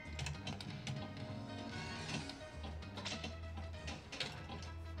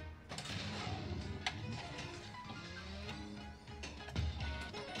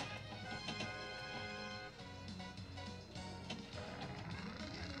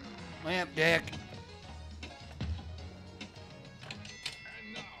 Lamp dick.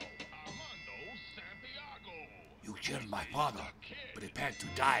 And now, Armando Santiago. You killed my father. Prepare to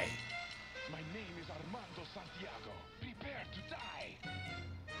die. My name is Armando Santiago. Prepare to die.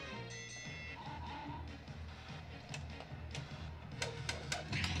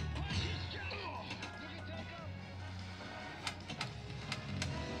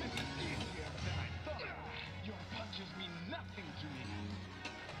 This is easier than I thought. Your punches mean nothing to me.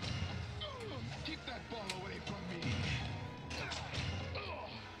 Keep that ball away from me.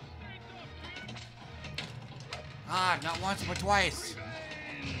 Ah, not once but twice.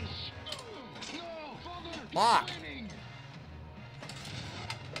 No, father, Fuck. you're winning.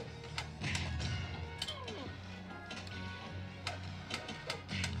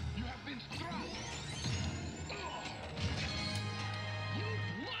 You have been struck. You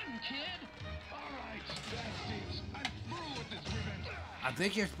won, kid. All right, that's it. I'm through with this revenge. I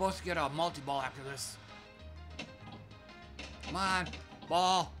think you're supposed to get a multi-ball after this. Come on,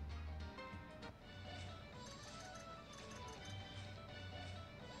 ball.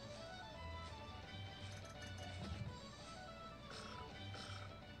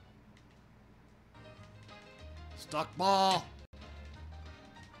 Stuck ball.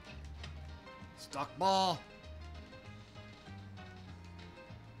 Stuck ball.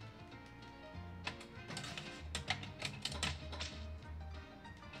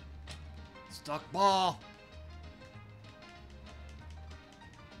 Stuck ball.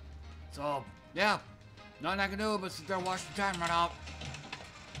 So, yeah. Nothing I can do but sit there and watch the time run out.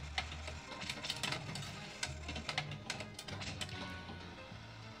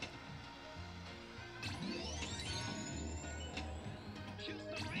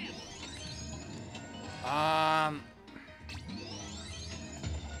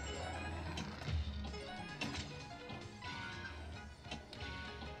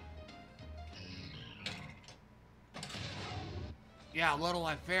 Yeah, a little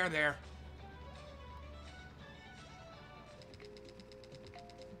unfair there.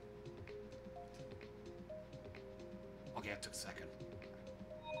 Okay, it took a second.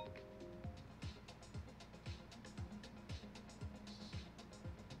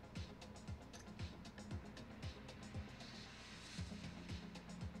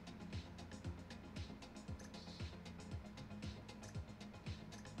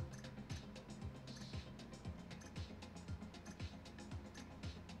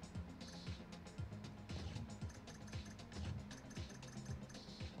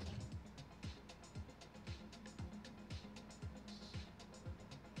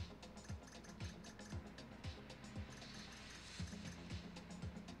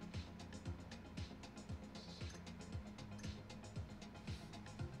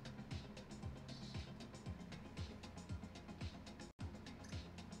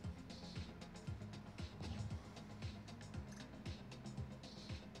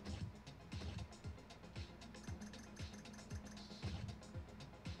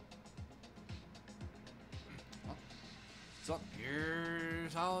 So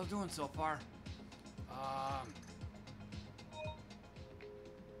here's how I was doing so far. Oh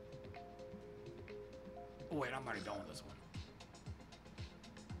wait, I'm already done with this one.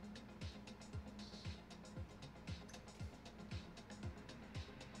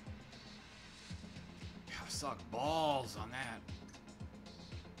 Yeah, I suck balls on that.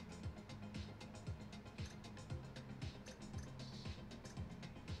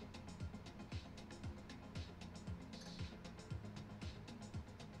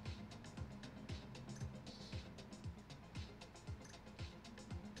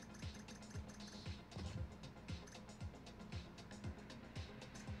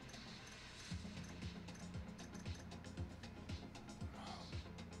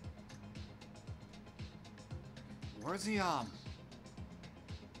 Where's the, I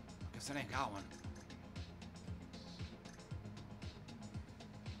guess I ain't got one.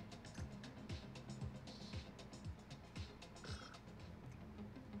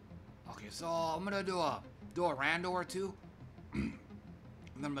 Okay, so I'm gonna do a rando or two, and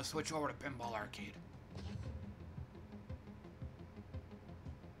then I'm gonna switch over to Pinball Arcade.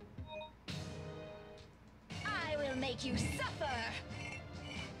 I will make you suffer!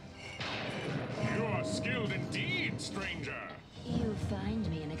 You are skilled indeed, stranger. You find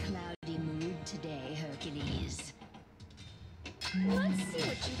me in a cloudy mood today, Hercules. Let's see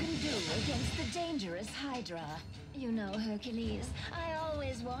what you can do against the dangerous Hydra. You know, Hercules, I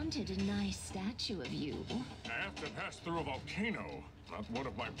always wanted a nice statue of you. I have to pass through a volcano. Not one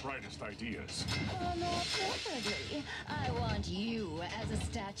of my brightest ideas. Oh, no, perfectly. I want you as a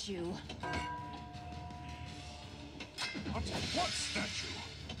statue. What statue?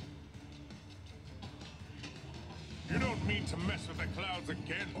 You don't mean to mess with the clouds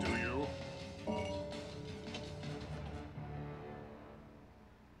again, do you?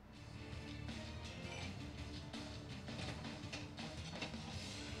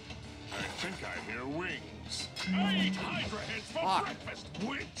 I think I hear wings. I eat Hydra heads for breakfast,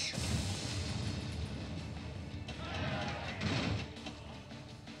 witch!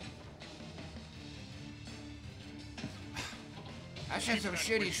 That's just some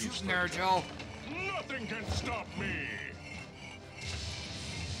shitty shooting there, Joe. Nothing can stop me!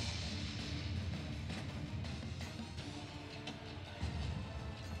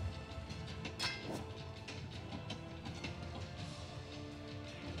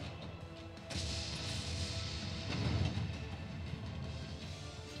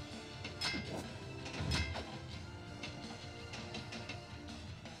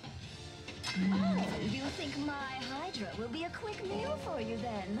 Oh, you think my Hydra will be a quick meal for you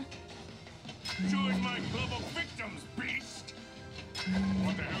then? Join my club of victims, beast!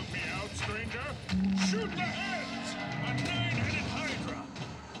 Want to help me out, stranger? Shoot the heads! A nine-headed Hydra!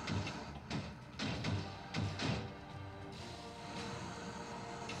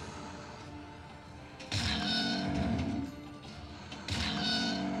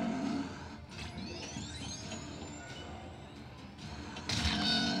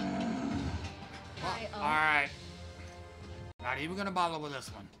 Alright. Not even gonna bother with this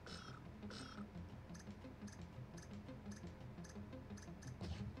one.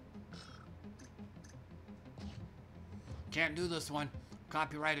 Can't do this one.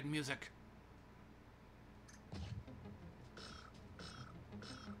 Copyrighted music.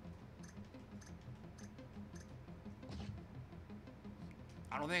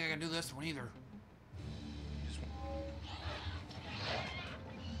 I don't think I can do this one either.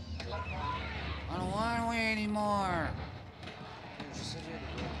 I don't want to wait anymore.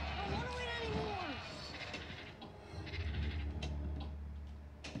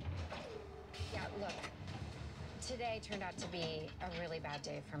 Yeah, look. Today turned out to be a really bad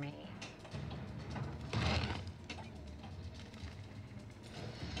day for me.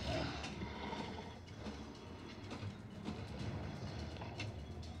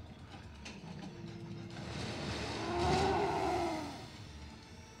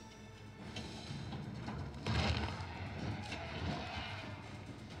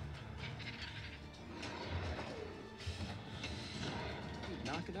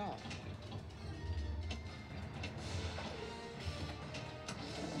 Knock it off.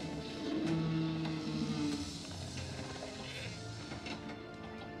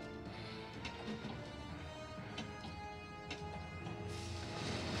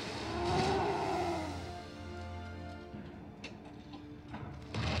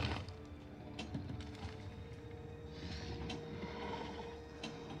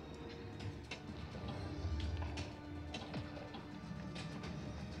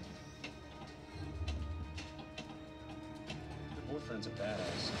 Boyfriend's a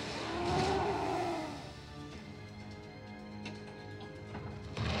badass.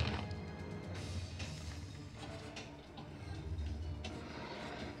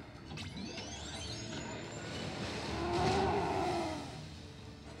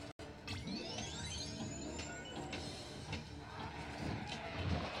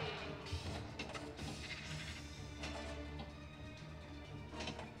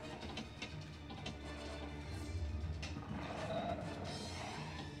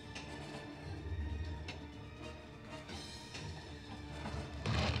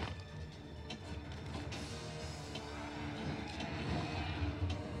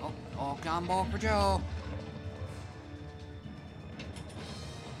 combo for Joe.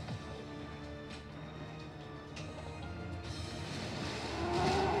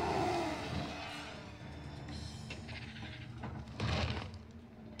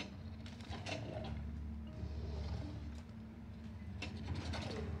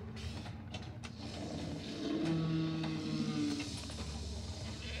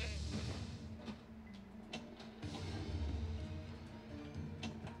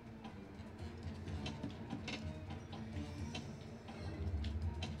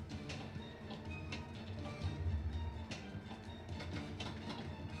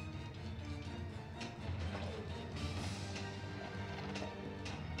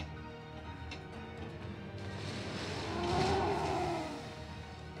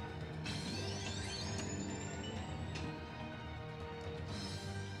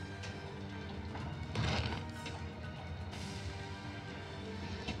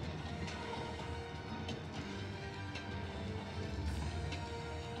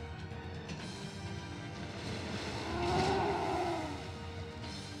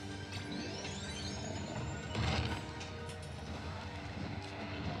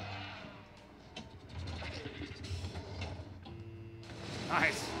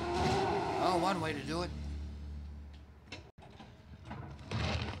 Nice. Oh, one way to do it.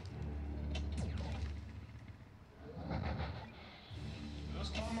 Those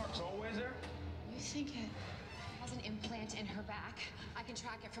claw marks always there? You think it has an implant in her back? I can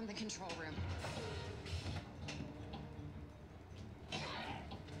track it from the control room. Hey,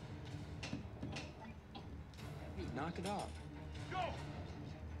 knock it off. Go!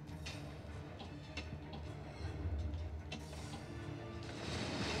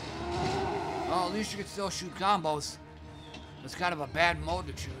 Oh, at least you can still shoot combos. It's kind of a bad mode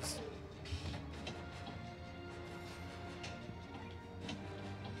to choose.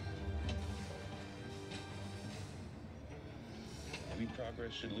 Any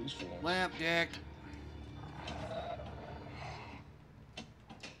progress should lose for once. Lamp dick.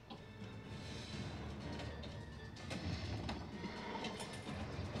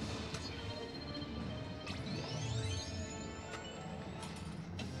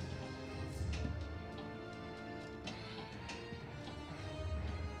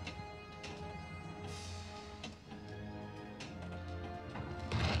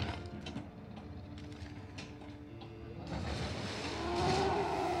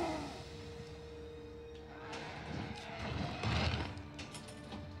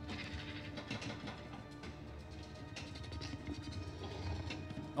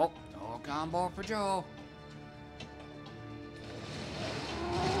 Oh, no combo for Joe.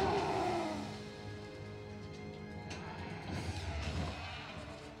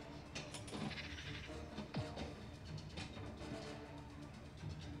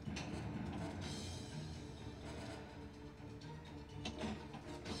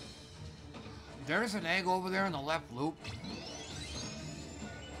 There's an egg over there in the left loop. Looks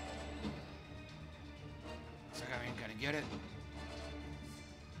like I ain't gonna get it.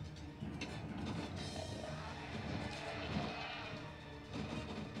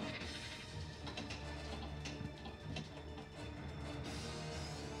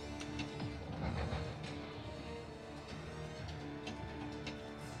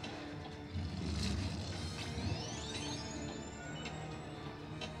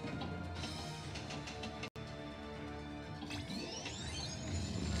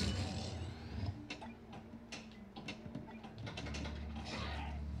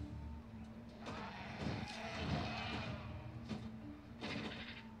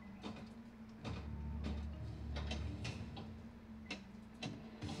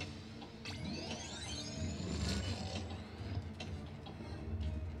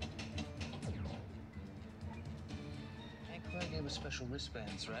 Gave us special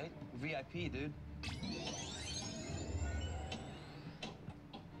wristbands, right? VIP, dude.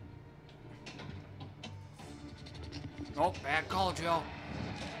 Oh, bad call, Joe.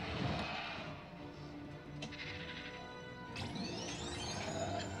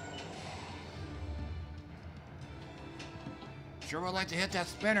 Sure would like to hit that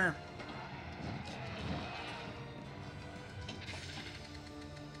spinner.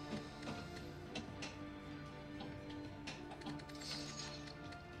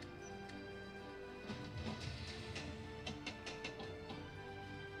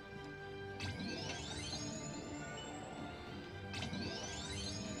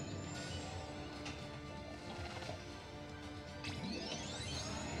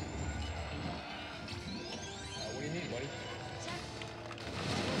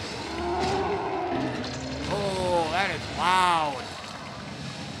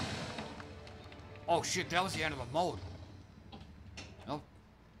 Oh shit, that was the end of a mode. Nope.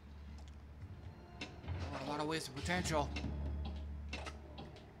 A lot of wasted potential.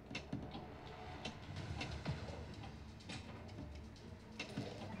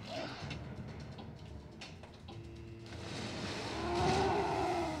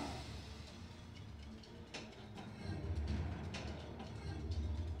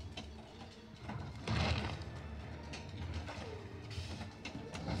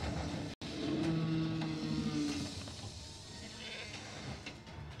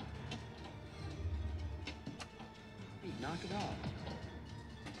 Knock it off.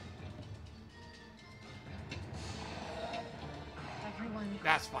 Everyone.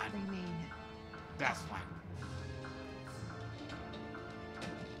 That's fine. Remain. That's fine.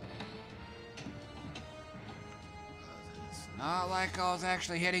 It's not like I was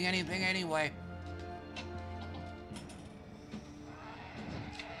actually hitting anything anyway.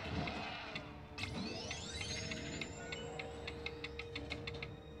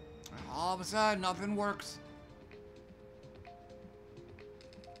 All of a sudden, nothing works.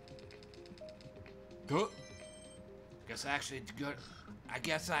 Good. I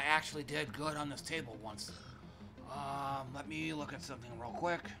guess I actually did good on this table once. Let me look at something real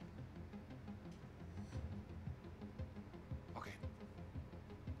quick. Okay.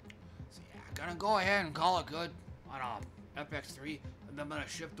 So yeah, I'm gonna go ahead and call it good on FX3, and then I'm gonna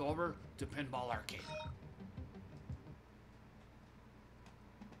shift over to Pinball Arcade.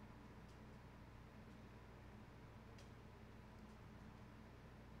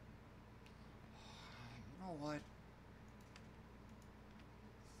 You know what?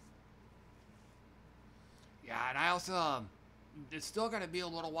 Yeah, and I also, it's still gonna be a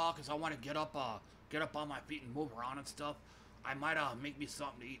little while because I want to get up on my feet and move around and stuff. I might make me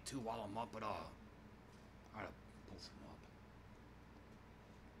something to eat too while I'm up, but I gotta pull some up.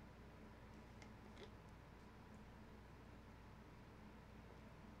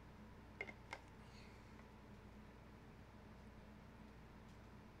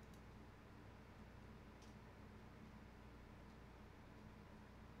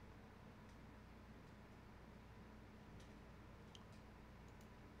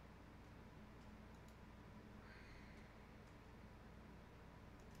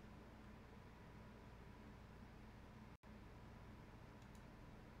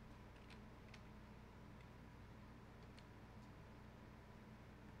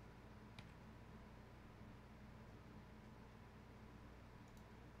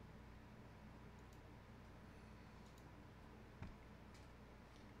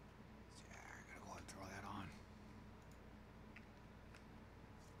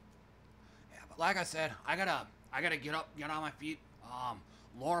 Like I said, I gotta get up, get on my feet.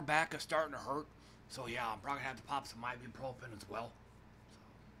 Lower back is starting to hurt, so yeah, I'm probably gonna have to pop some ibuprofen as well.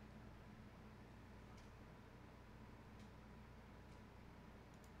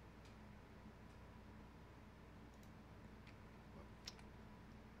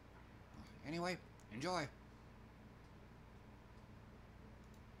 Anyway, enjoy.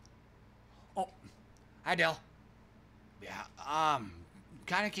 Oh, hi Dell. Yeah,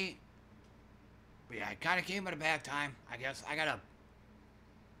 kind of key. But yeah, it kind of came at a bad time, I guess.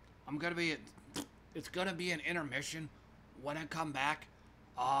 It's gonna be an intermission when I come back.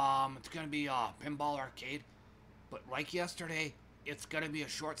 It's gonna be Pinball Arcade, but like yesterday, it's gonna be a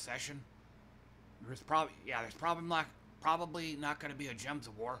short session. There's probably not gonna be a Gems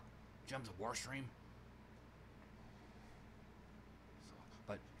of War stream. So,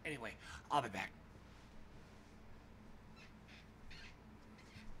 but anyway, I'll be back.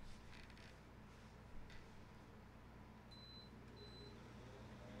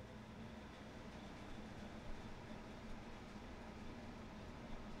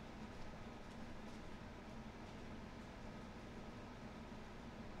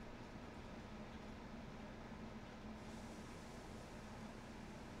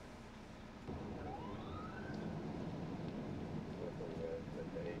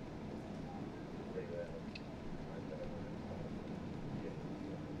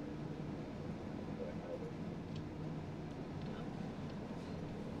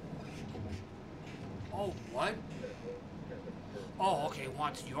 Oh, what? Oh, okay,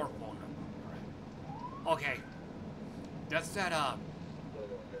 wants your phone number. Okay. That's that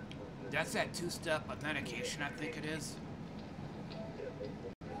two-step authentication, I think it is.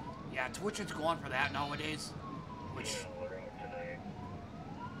 Yeah, Twitch is going for that nowadays, which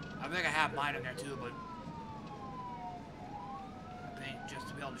I think I have mine in there too, but I think just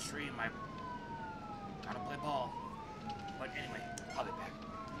to be able to stream, I gotta play ball. But anyway, I'll be back.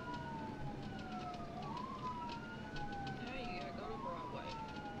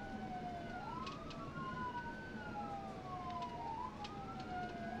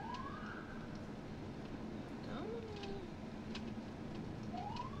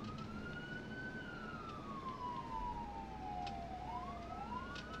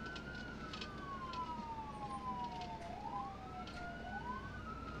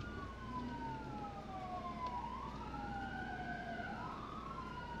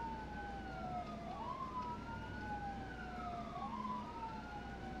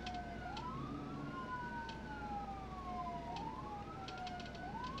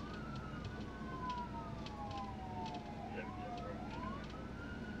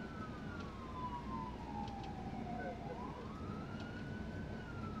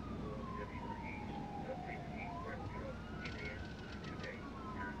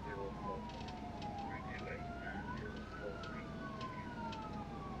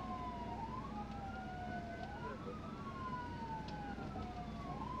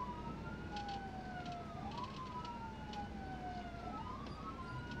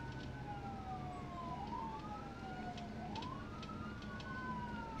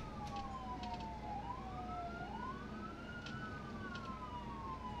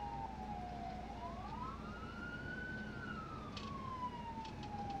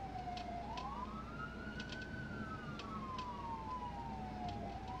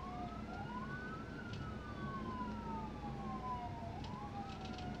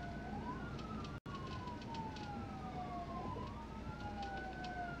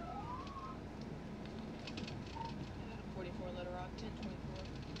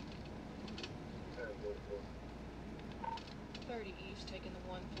 30 East, taking the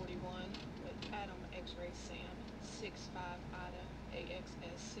 141 with Adam X-Ray Sam, 65 Ida,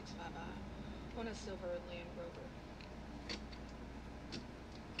 AXS 65I, on a silver Land Rover.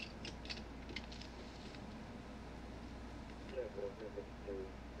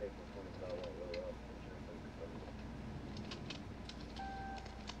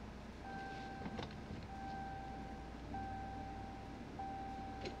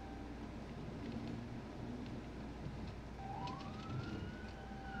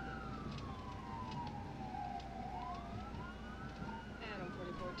 Adam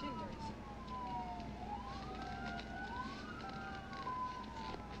 44 1036.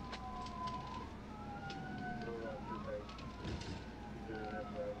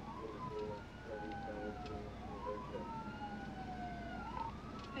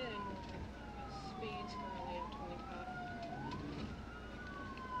 Heading north. Speeds currently at 25.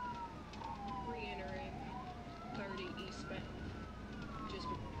 Re-entering 30 eastbound. Just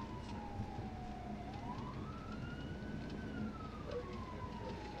before.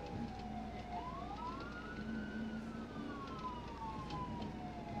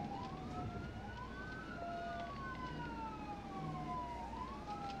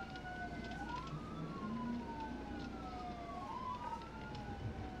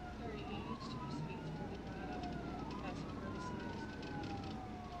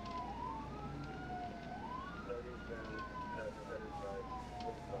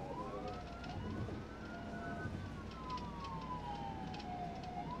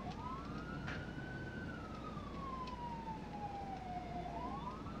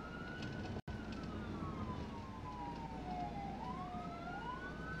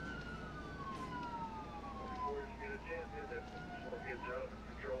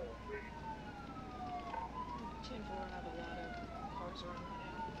 I have a lot of cars around right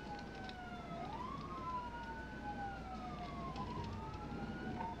now.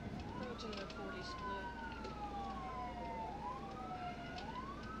 Approaching the 40 split.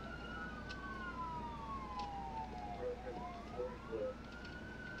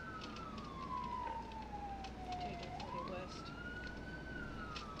 Taking 40 west.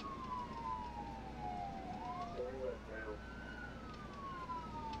 40 west now.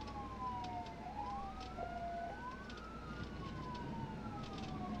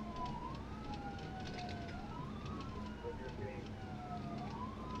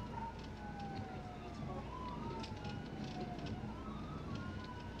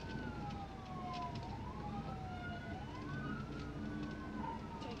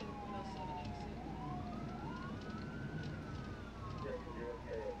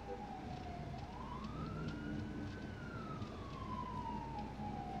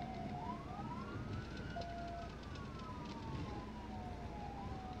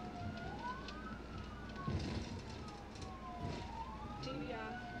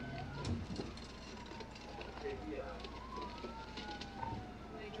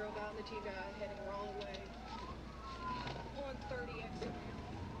 They drove out in the TVI heading wrong way. 130 exit.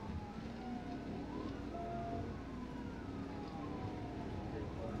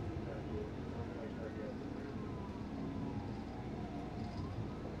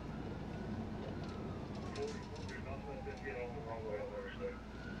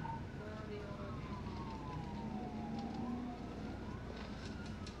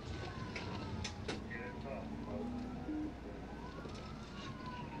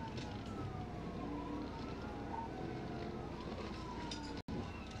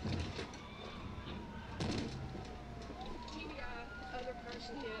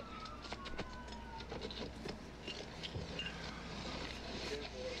 Person hit.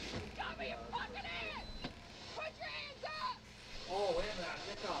 Got me a fucking ass! Put your hands up! Oh, wait a minute.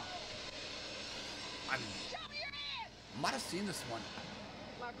 Get off. Show me your hands! I might have seen this one.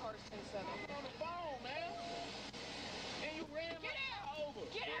 My car's 10-7. On the phone, man. And you ran my car over.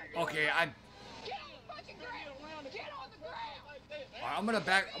 Get out! Okay, Get on the fucking ground! Get on the ground! I'm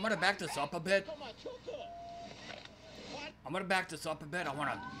gonna back this up a bit. I'm gonna back this up a bit. I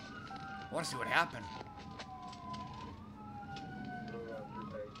wanna see what happened.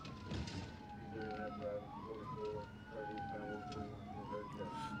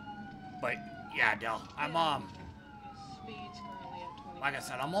 But yeah, Del, I'm like I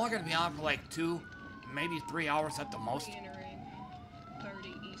said, I'm only gonna be on for like 2, maybe 3 hours at the most.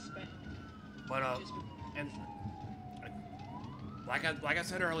 30 eastbound. But and like I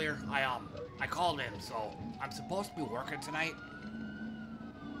said earlier, I called in, so I'm supposed to be working tonight.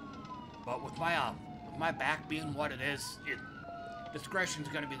 But with my back being what it is, discretion's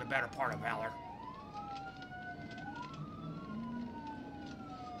gonna be the better part of valor.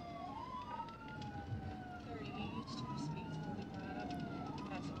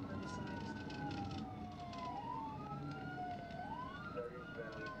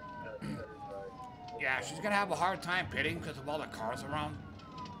 Yeah, she's gonna have a hard time pitting because of all the cars around.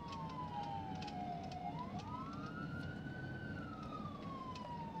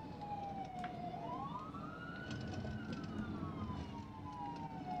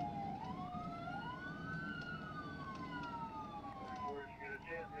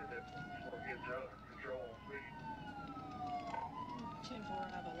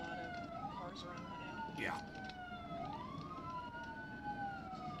 Yeah.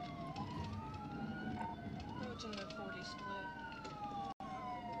 Approaching the 40 split.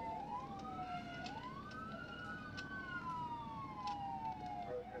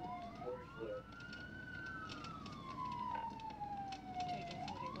 Taking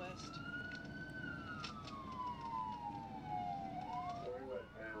 40 west. 40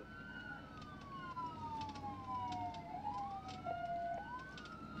 west, ma'am.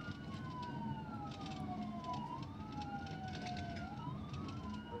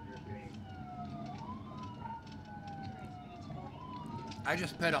 I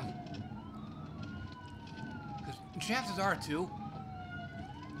just pit him. Because chances are, too,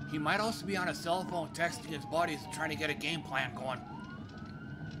 he might also be on a cell phone texting his buddies trying to get a game plan going.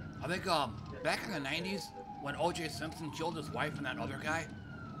 I think back in the 90s, when O.J. Simpson killed his wife and that other guy,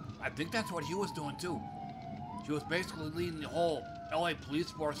 I think that's what he was doing, too. He was basically leading the whole LA police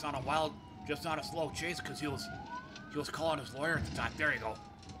force on a wild, just on a slow chase, because he was calling his lawyer at the time. There you go.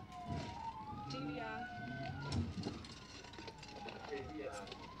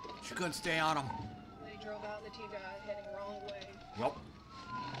 She couldn't stay on him. They drove out in the TVI heading wrong way. Yep.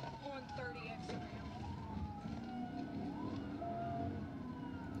 On 30 exit ramp.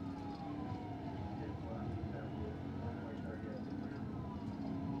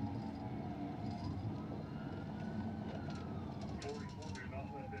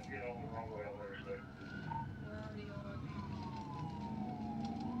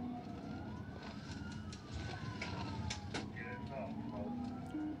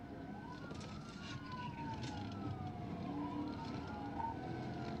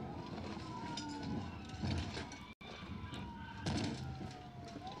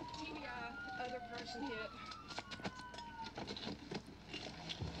 Person hit.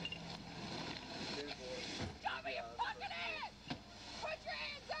 Show me your fucking hands! Put your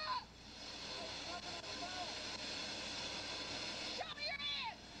hands up! Show me your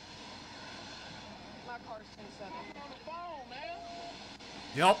hands! My car's 10-7. On the phone, man.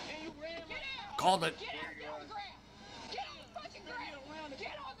 Yep. Get out. Called it. Get out on the ground. Get on the fucking ground.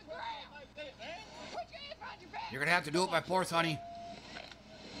 Get on the ground. Put your hands behind your back. You're gonna have to do it by force, honey.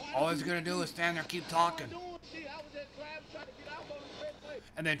 All he's gonna do is stand there, keep talking.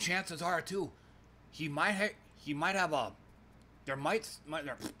 And then chances are, too, he might have a, there might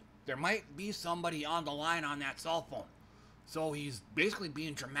be somebody on the line on that cell phone. So he's basically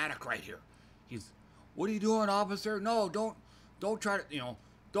being dramatic right here. He's, what are you doing, officer? No, don't try to,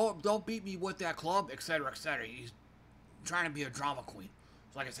 don't beat me with that club, etc., etc. He's trying to be a drama queen.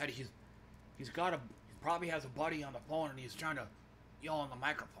 So like I said, he probably has a buddy on the phone and he's trying to yell on the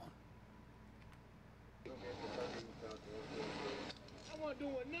microphone. I wasn't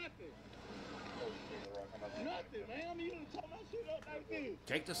doing nothing. Nothing, man. You done tore my shit up like this.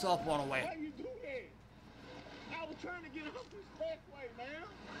 Take the cell phone away. Why you do that? I was trying to get off this expressway, man.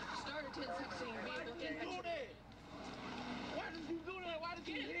 Starter 1016, Why did you do that? Why did you do that? Why did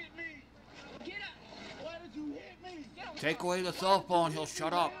you hit me? Get up. Why did you hit me? Take away the cell phone, he'll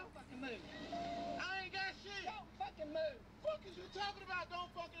shut up. I ain't got shit. Don't fucking move. Fuck is you talking about? Don't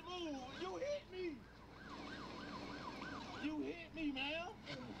fucking move. You hit me. You hit me, man.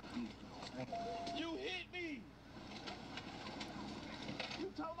 You hit me. You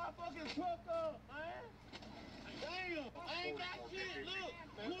tore my fucking truck up, man. Damn, I ain't got shit. Look,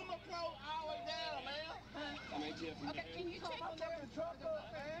 pull my clothes all the way down, man. Okay, can you check on their truck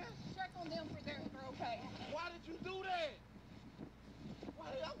up, man? check on them for they're okay? Why did you do that? Why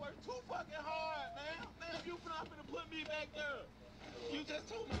did I work too fucking hard, man? Man, if you not finna put me back there, you just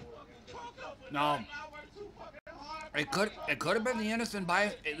tore my fucking truck up. No. I worked too fucking hard. It could have been the innocent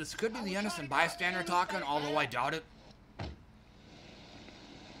this could be the innocent bystander talking, although I doubt it. We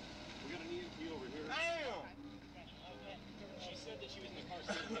got an EMP over here. Damn. She said that she was in the car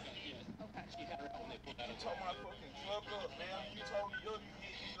seat. Okay. She had her out when they pulled out. You tore my fucking truck up, man. You told me you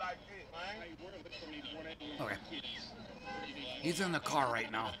hit me like this, man. Okay. He's in the car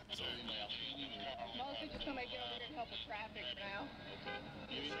right now. So. Mostly just gonna make it over here and help with traffic for now.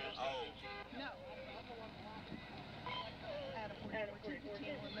 Oh. No.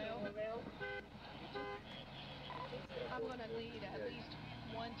 I'm gonna need at least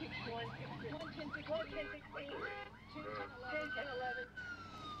 110, 210, 11.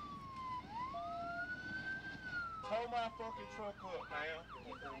 Tow my fucking truck up, man.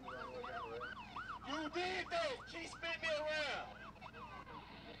 You did that. She spit me around.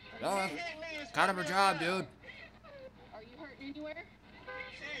 No, kind of a job, dude. Are you hurt anywhere?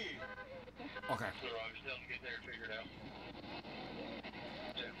 Shit. Okay. Get there figured out.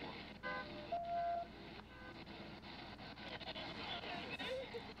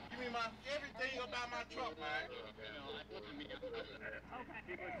 Give me my everything about my truck, man.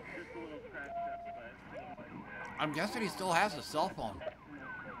 I'm guessing he still has a cell phone.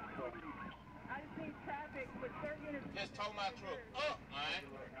 Just tow my truck up, man.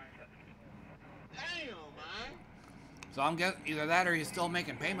 Damn, man. So I'm guessing either that or he's still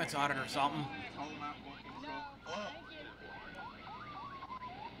making payments on it or something. Tow my fucking truck up.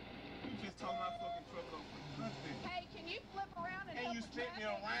 You just tow my fucking truck up for nothing. Hey, can you flip around and And you spit me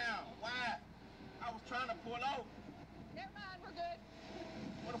around. Why? I was trying to pull out. Never mind, we're good.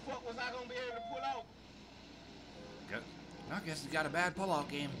 What the fuck was I gonna be able to pull out? Good. I guess he's got a bad pullout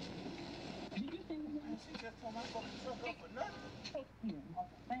game. She just told my fucking truck up for nothing.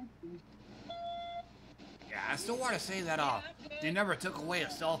 Yeah, I still want to say that they never took away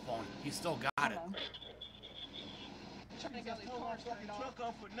his cell phone. He still got it. She just told my fucking truck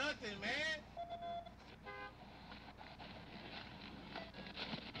up for nothing, man.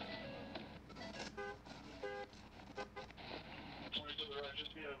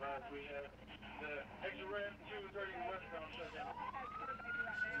 Just be advised, we have the extra ramp 230 westbound shut down.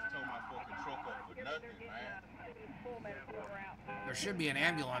 Just told my fucking truck up for nothing, man. There should be an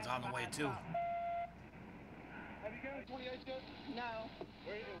ambulance on the way too. Have you got a 28 yet? No.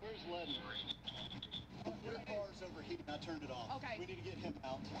 Where's Letty? Your car's overheating. I turned it off. Okay. We need to get him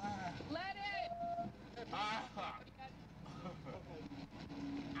out. Let it!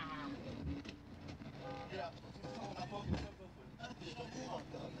 Yeah. Just told my fucking truck up for nothing.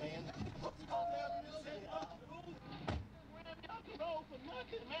 Man.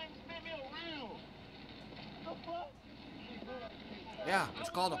 Yeah, it's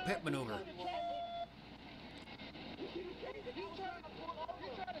called a pit maneuver.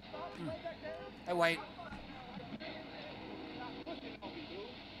 Hey, wait. I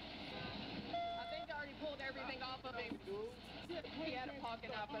think I already pulled everything off of him. He had a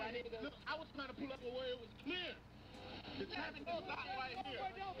pocket out, but I didn't. Look, I was trying to pull up where it was clear. The traffic is not right here.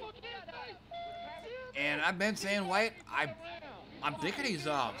 And I've been saying, White, I'm thinking he's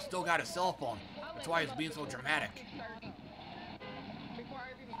still got a cell phone. That's why he's being so dramatic. Before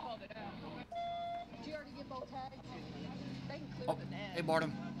I even called it out. Did you already get both tags? They can clear the net. Hey,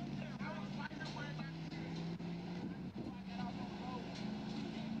 Bartum.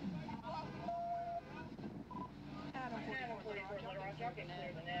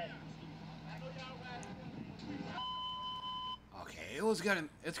 Okay,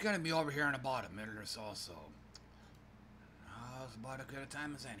 it's gonna be over here in about a minute or so, so it's about as good a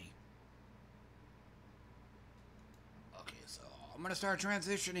time as any. Okay, so I'm gonna start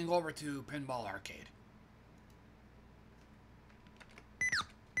transitioning over to Pinball Arcade.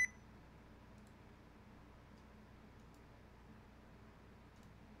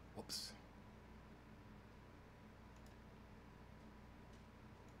 Whoops.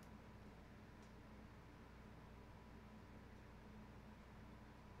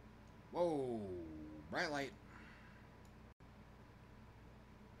 Whoa, bright light.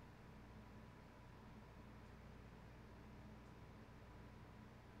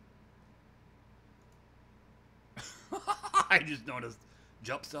 I just noticed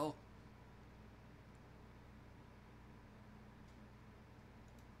jump cell.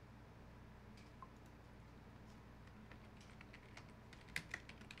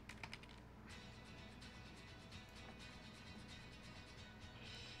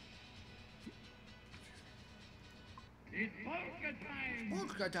 It's polka time!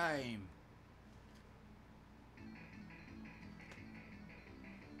 Polka time!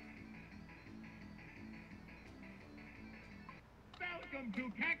 Welcome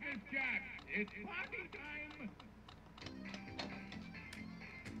to Cactus Jack! It's party time!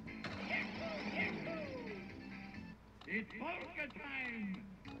 It's polka time!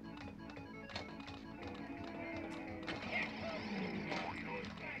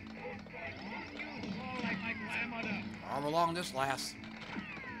 However long this lasts.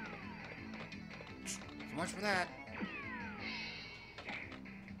 So much for that.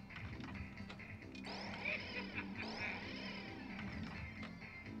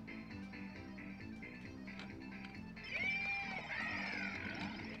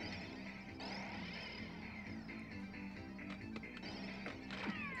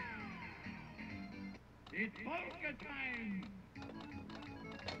 It's polka time!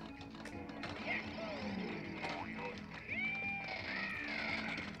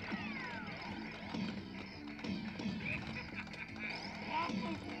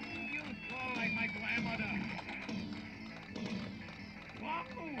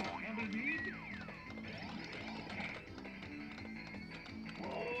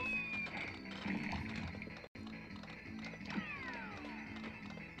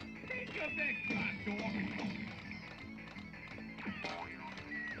 a big shot, dog.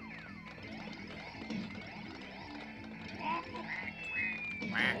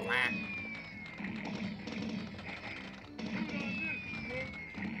 Quack, quack.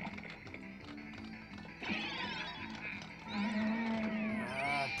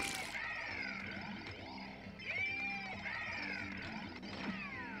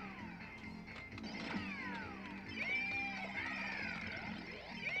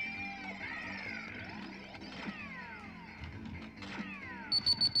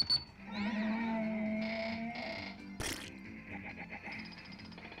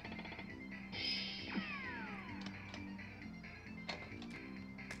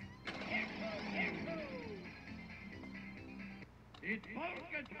 It's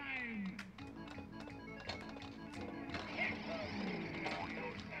polka time!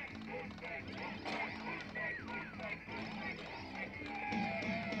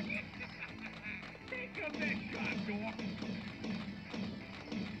 Take a big shot, dog!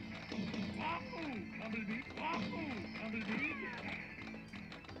 Wahoo! Bumblebee! Wahoo! Bumblebee!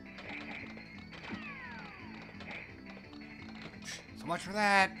 So much for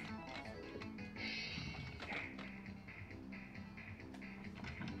that.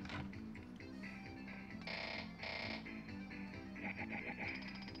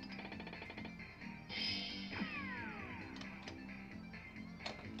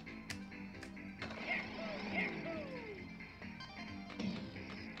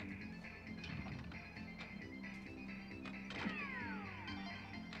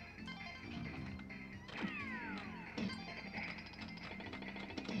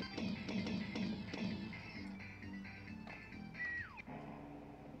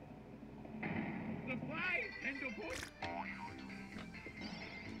 Supplies, Tenderfoot!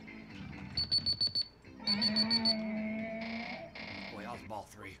 Boy, that was ball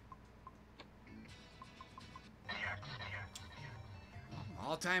 3.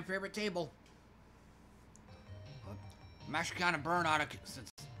 All-time favorite table. I'm actually kind of burned out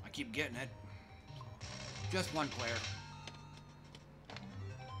since I keep getting it. Just one player.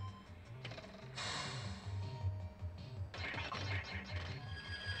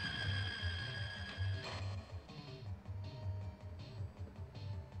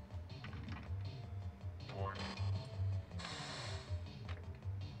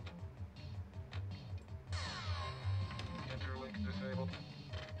 Interlink disabled.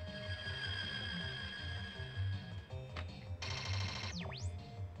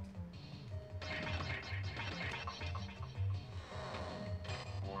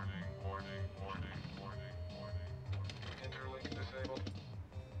 Warning, warning, warning, warning, warning. Interlink disabled.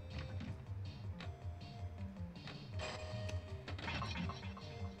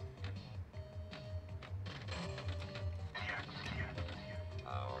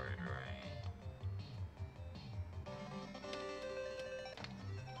 Power drain.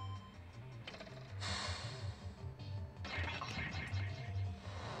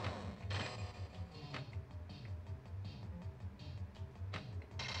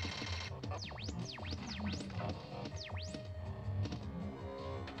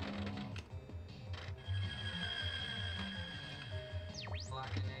 Lock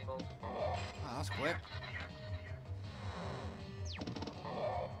enabled. Oh, that's quick.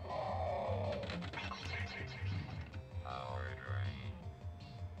 Power drain.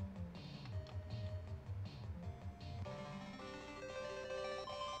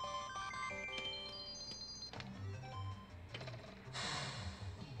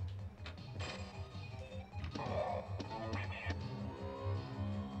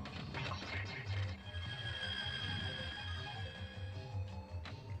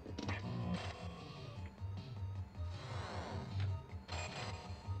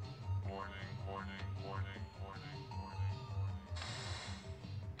 Warning, warning, warning, warning, warning, warning.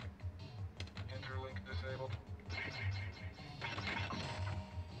 Interlink disabled.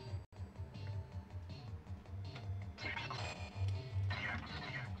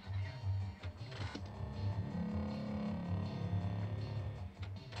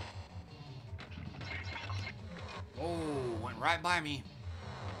 Oh, went right by me.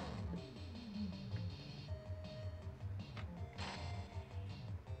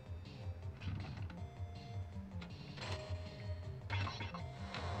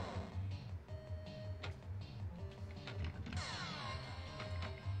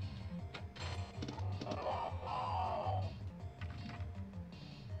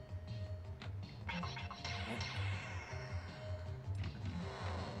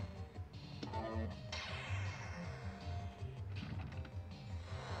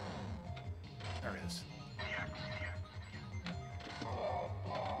 There it is.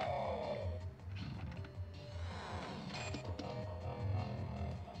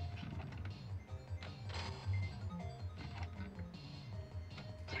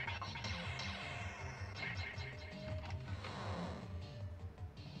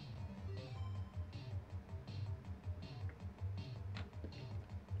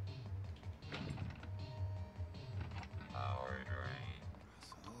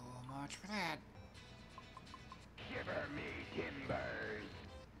 much for that. Shiver me timbers.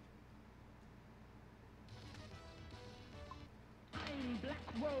 I'm Black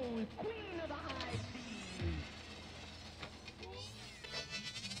Rose, Queen of the High Seas.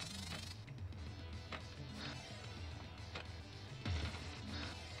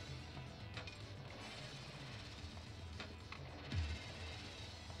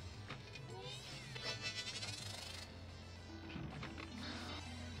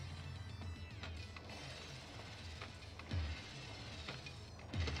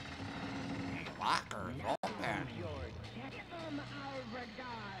 Lockers open. Give them our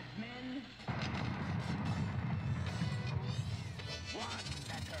regards, men. One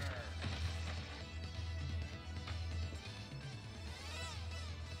better.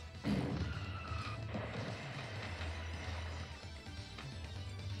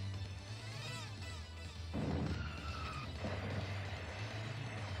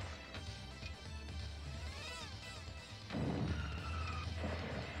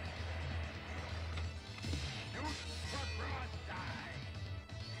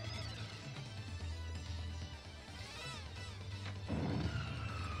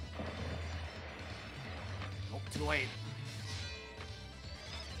 Oh, too late.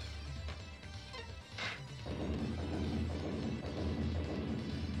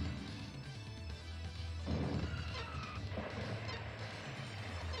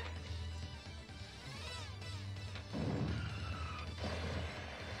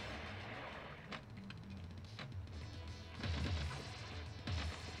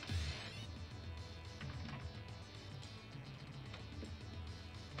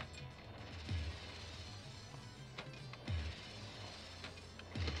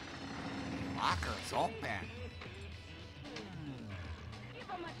 Lockers open. Give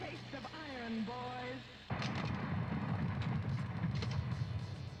them a taste of iron, boys.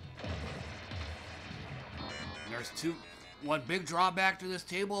 There's one big drawback to this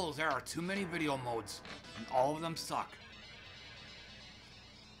table is there are too many video modes, and all of them suck.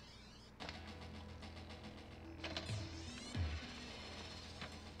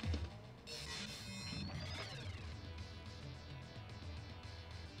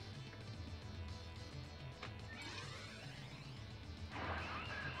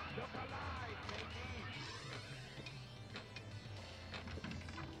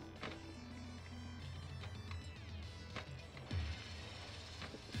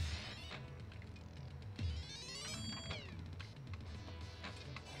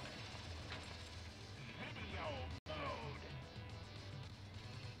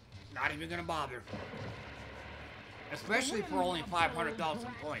 Not even gonna bother. Especially for only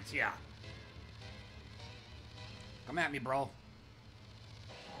 500,000 points, yeah. Come at me, bro.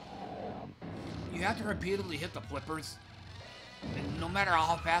 You have to repeatedly hit the flippers. And no matter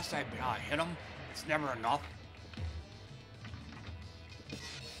how fast I hit them, it's never enough.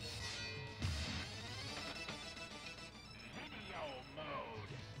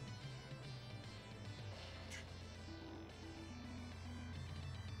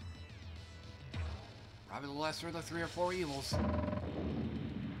 Probably the lesser of the 3 or 4 evils. A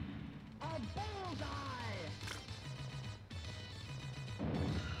bullseye.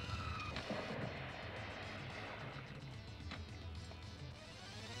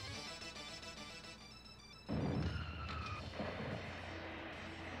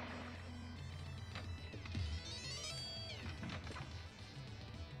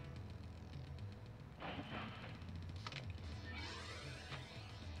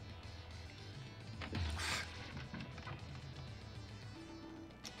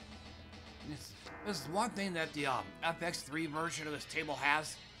 This is one thing that the FX3 version of this table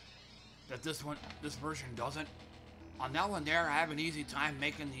has that this version doesn't. On that one there, I have an easy time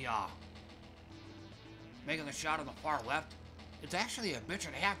making the shot on the far left. It's actually a bitch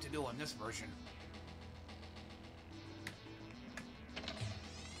and a half to do on this version.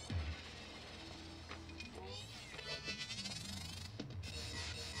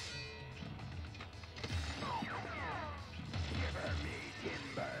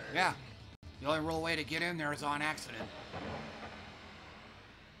 Yeah. The only real way to get in there is on accident.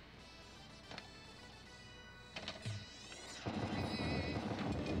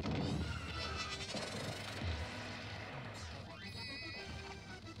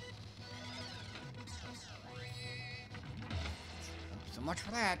 So much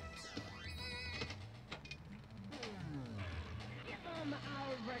for that. Give them our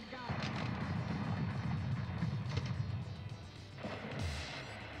regards.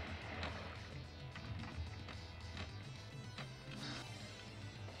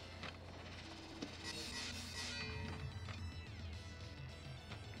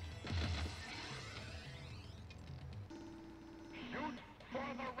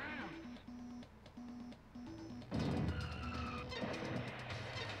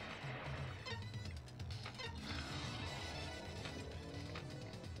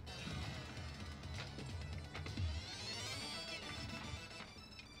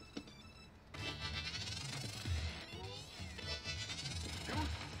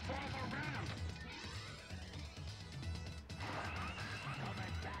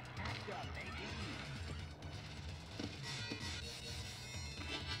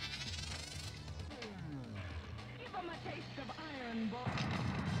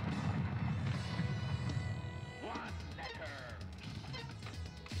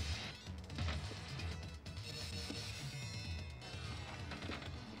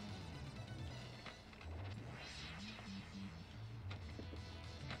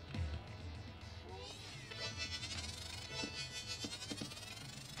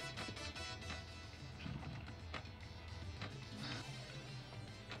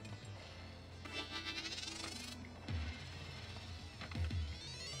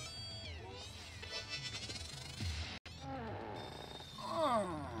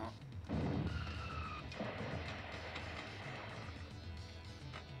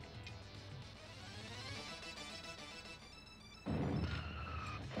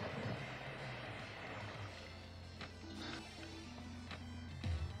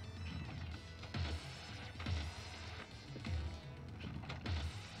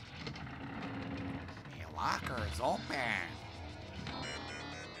 Locker is open.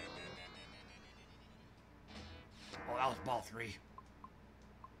 Oh, that was ball 3.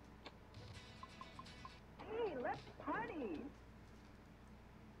 Hey, let's party.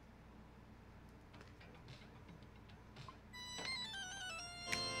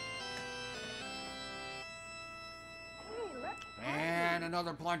 And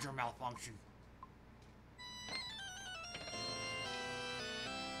another plunger malfunction.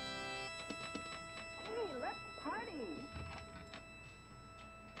 Hey, let's party.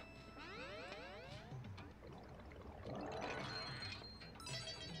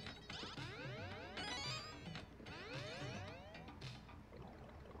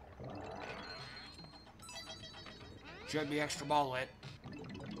 Should be extra ball lit.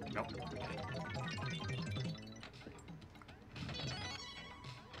 Nope.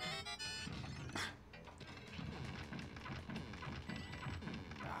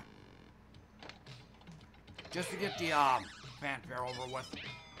 Just to get the fanfare over with.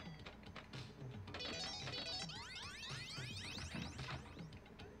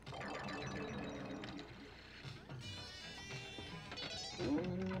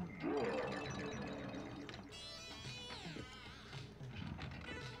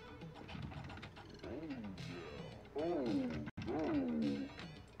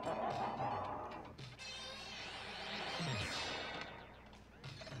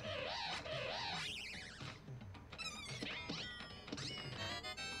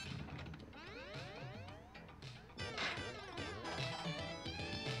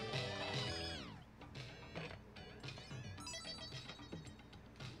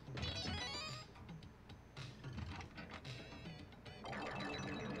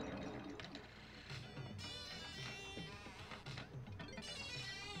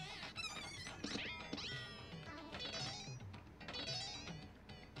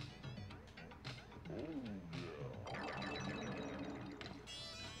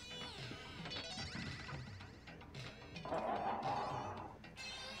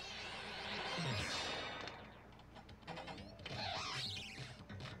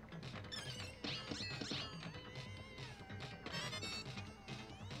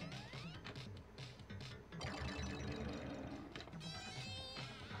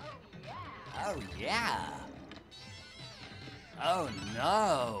 Oh yeah. Oh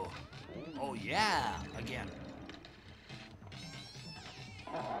no. Oh yeah. Again.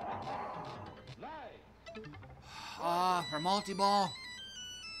 For multi-ball,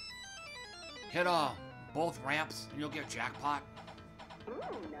 hit both ramps and you'll get jackpot. Ooh,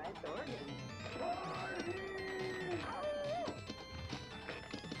 nice organ.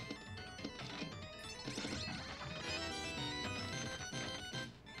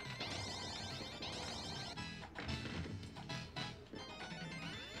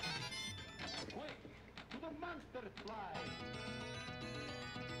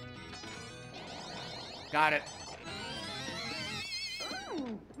 Got it.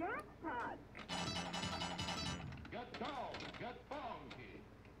 Ooh, jackpot. Get down, get funky.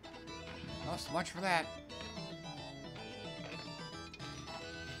 Oh, so much for that.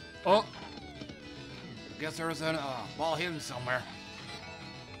 Oh. Guess there was a ball hidden somewhere.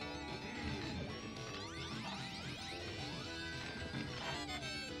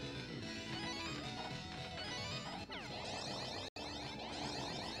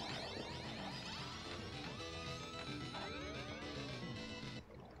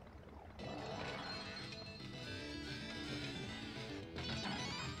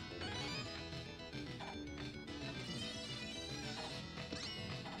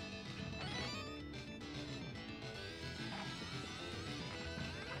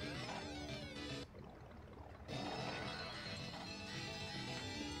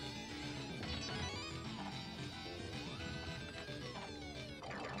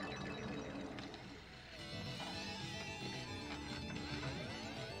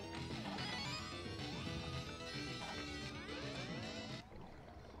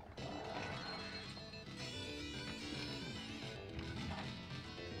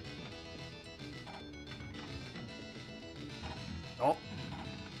 Oh,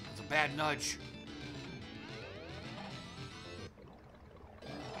 that's a bad nudge.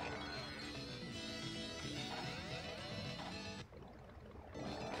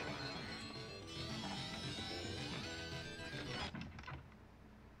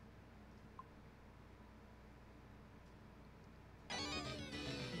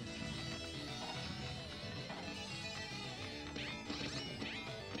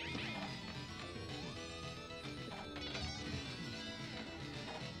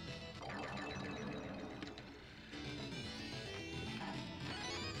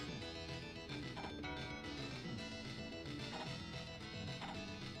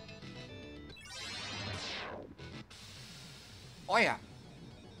 Oh yeah.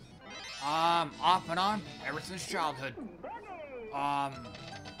 Off and on ever since childhood. I've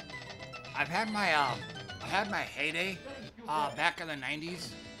had my heyday back in the 90s.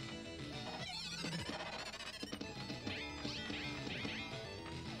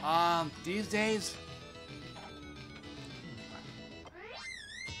 These days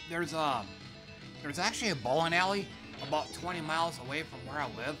there's actually a bowling alley about 20 miles away from where I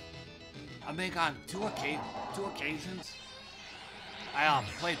live. I think on two occasions I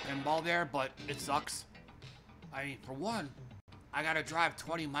played pinball there, but it sucks. I mean, for one, I gotta drive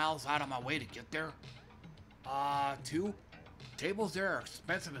 20 miles out of my way to get there. Two, tables there are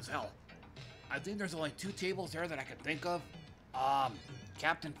expensive as hell. I think there's only 2 tables there that I can think of.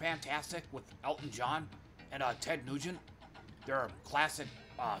 Captain Fantastic with Elton John and Ted Nugent. They're classic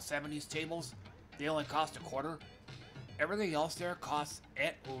 70s tables. They only cost $0.25. Everything else there costs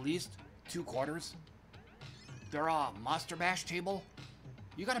at least $0.75. Their Monster Bash table,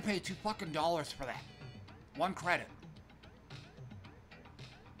 you gotta pay $2 fucking for that. 1 credit.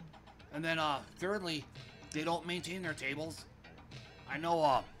 And then thirdly, they don't maintain their tables. I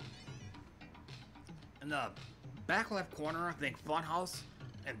know in the back left corner, I think Funhouse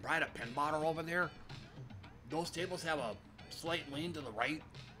and Bride of Pinball are over there. Those tables have a slight lean to the right.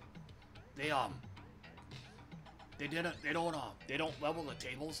 They don't level the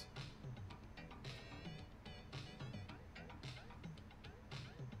tables.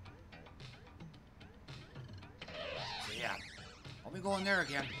 So yeah, I'll be going there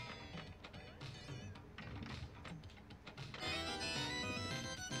again.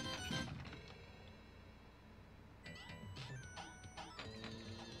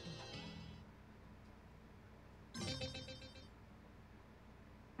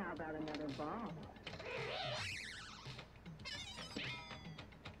 How about another ball?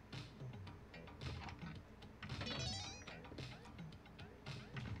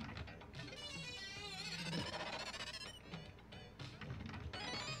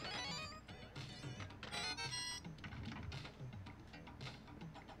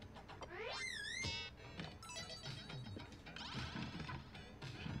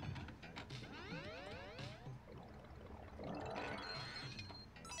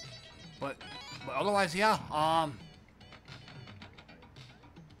 But otherwise, yeah,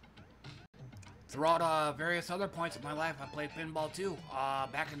 throughout various other points of my life, I played pinball too.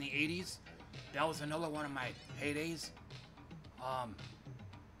 Back in the 80s, that was another one of my heydays.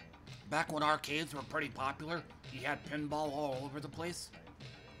 Back when arcades were pretty popular, you had pinball all over the place.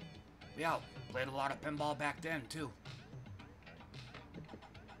 Yeah, played a lot of pinball back then too.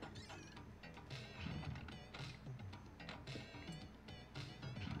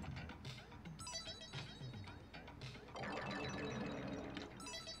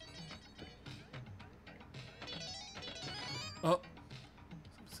 Oh,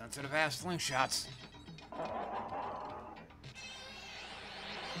 some sensitive ass slingshots.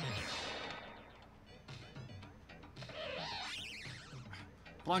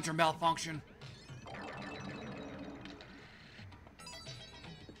 Plunger malfunction.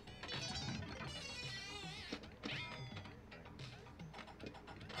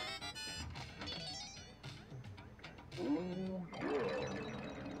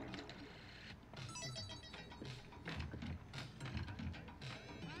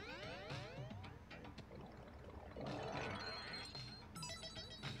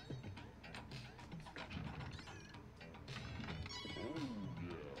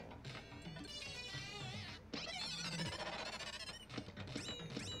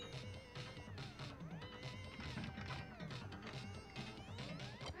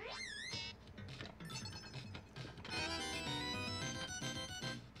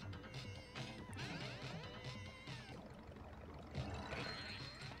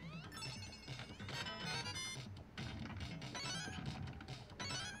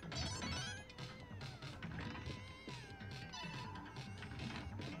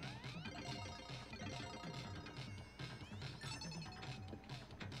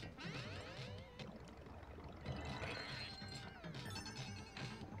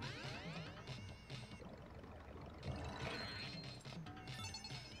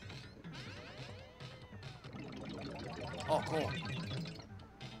 Oh, cool.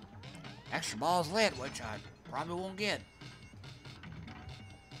 Extra balls lit, which I probably won't get.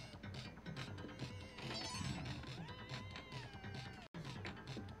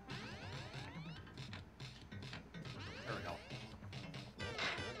 There we go.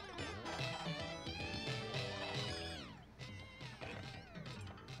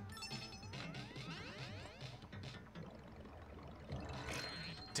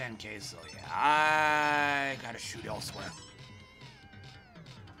 $10K, so yeah, I gotta shoot elsewhere.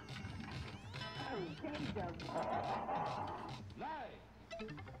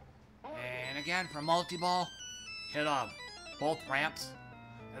 And again, for multi-ball, hit both ramps.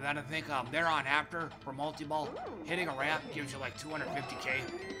 And then I think they're on after for multi-ball. Hitting a ramp gives you like 250K.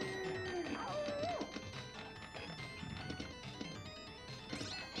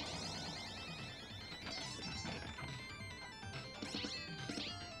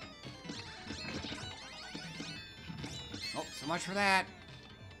 Oh, so much for that.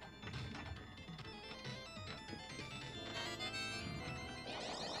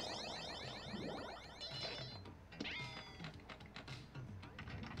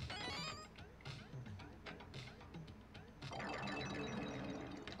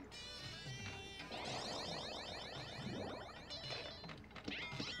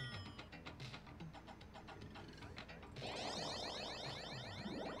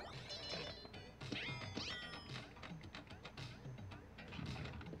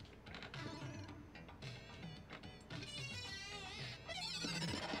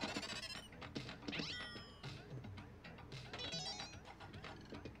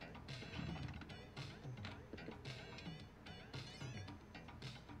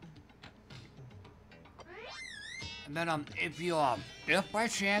 And then, if by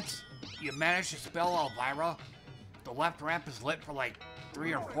chance you manage to spell Elvira, the left ramp is lit for like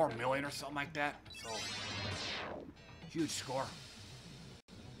 3 or 4 million or something like that. So, huge score.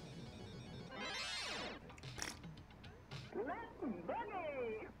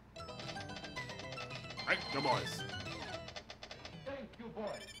 Right, the boys. Thank you, boys.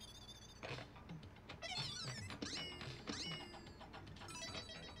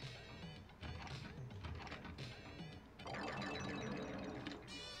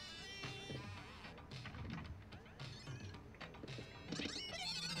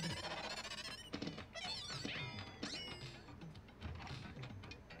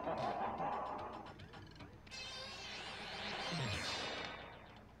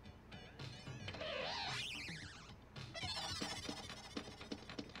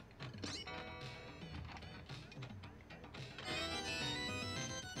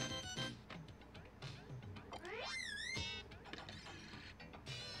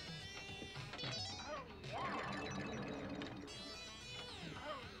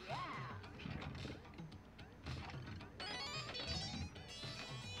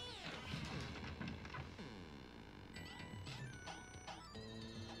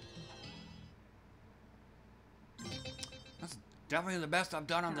 Definitely the best I've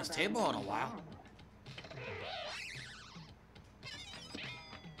done on this table in a while.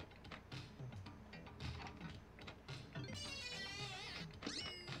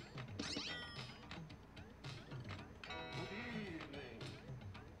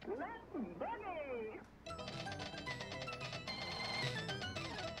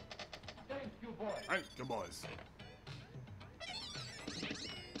 Thank you, boys. Right, the boys.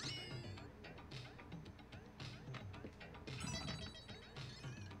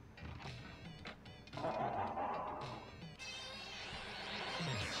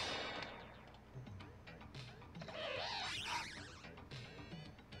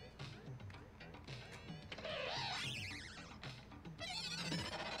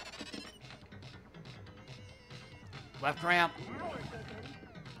 Left ramp.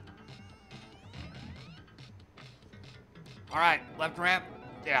 All right, left ramp.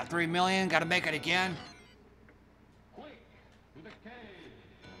 Yeah, 3 million. Got to make it again.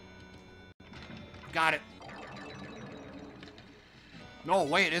 Got it. No,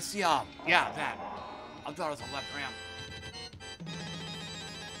 wait, it's the, yeah, that. I thought it was a left ramp.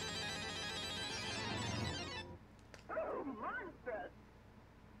 Oh, monstrous.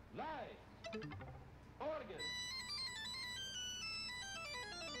 Live. Organ.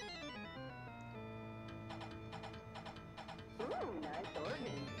 Ooh, nice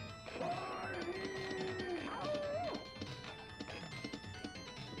organ.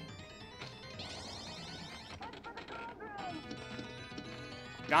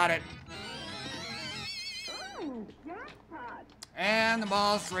 Got it. Ooh, jackpot. And the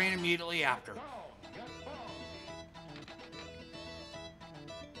ball's drained immediately after.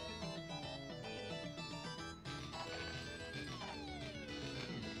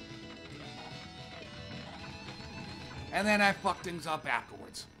 And then I fuck things up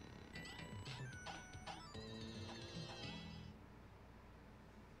afterwards.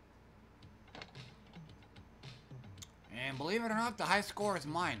 And believe it or not, the high score is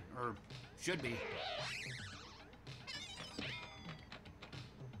mine, or should be.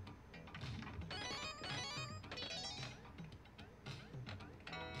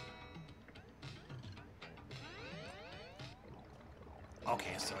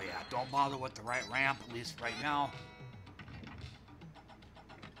 Okay, so yeah, don't bother with the right ramp, at least right now.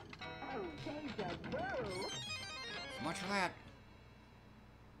 So much for that.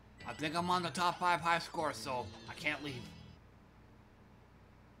 I think I'm on the top 5 high score, so I can't leave.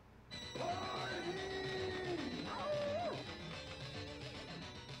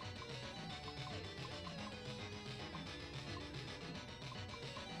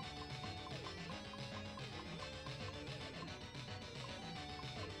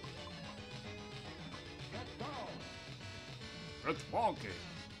 It's funky.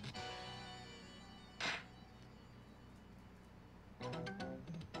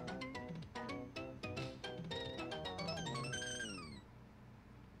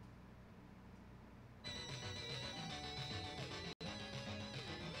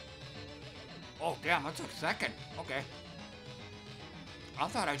 Oh, damn, I took second. Okay. I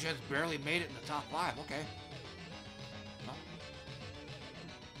thought I just barely made it in the top 5. Okay. No.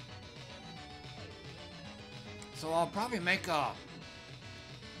 So I'll probably make a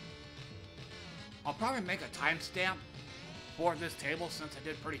timestamp for this table since I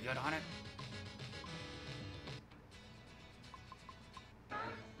did pretty good on it.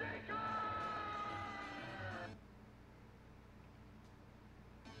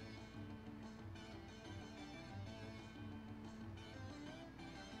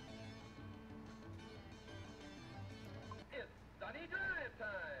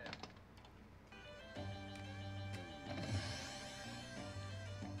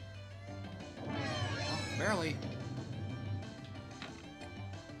 Barely.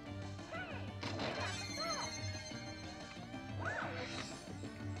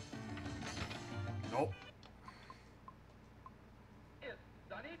 Nope. It's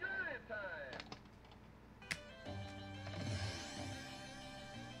Sunny Drive time.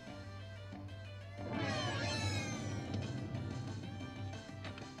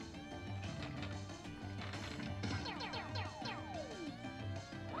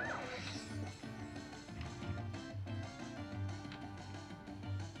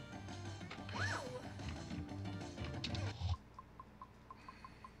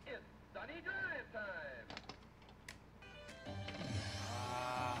 Sunny Drive time.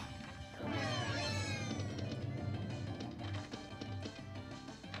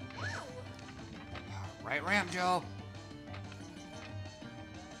 Right ramp, Joe.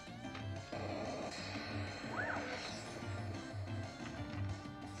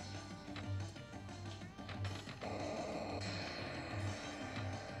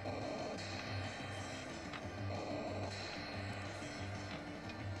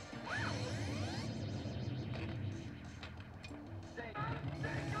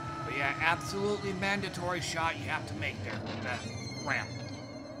 But yeah, absolutely mandatory shot you have to make there, that ramp.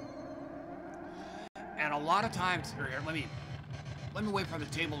 And a lot of times, here, let me wait for the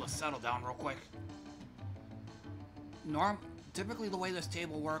table to settle down real quick. Typically the way this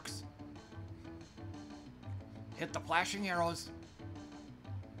table works, hit the flashing arrows,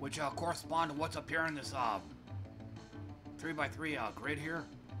 which correspond to what's up here in this 3x3 grid here.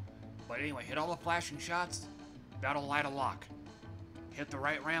 But anyway, hit all the flashing shots, that'll light a lock. Hit the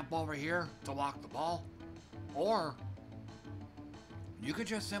right ramp over here to lock the ball, or you could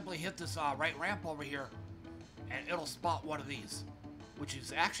just simply hit this right ramp over here and it'll spot one of these, which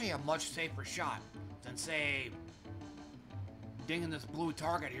is actually a much safer shot than, say, dinging this blue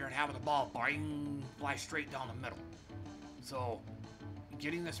target here and having the ball bang, fly straight down the middle. So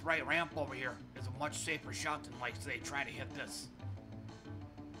getting this right ramp over here is a much safer shot than, like, say, trying to hit this.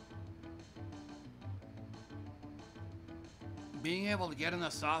 Being able to get in the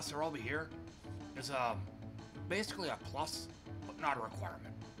saucer over here is basically a plus, but not a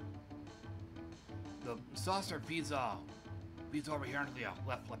requirement. The saucer feeds over here into the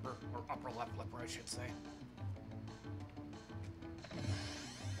left flipper, or upper left flipper, I should say.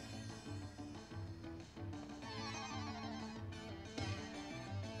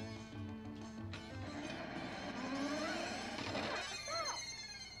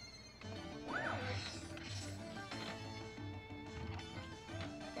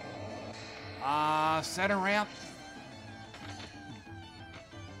 Center ramp.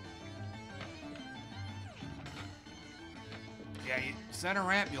 Yeah, center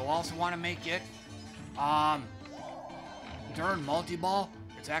ramp, you'll also want to make it. During multi-ball,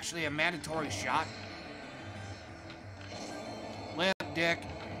 it's actually a mandatory shot. Lip, dick.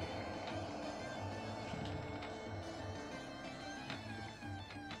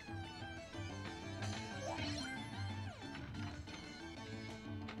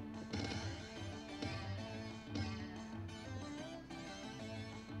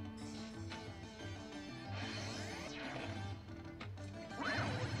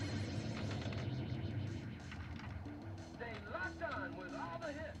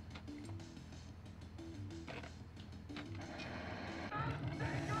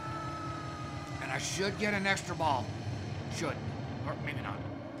 should get an extra ball. Should. Or maybe not.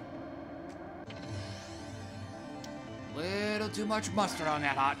 Little too much mustard on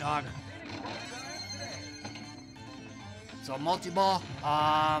that hot dog. So multi-ball,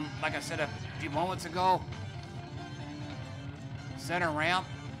 like I said a few moments ago, center ramp.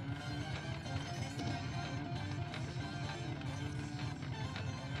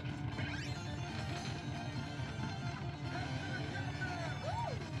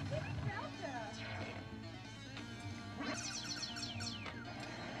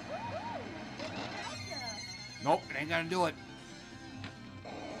 Nope, it ain't gonna do it.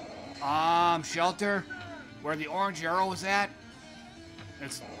 Shelter, where the orange arrow was at,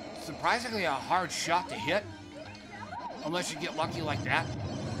 it's surprisingly a hard shot to hit, unless you get lucky like that.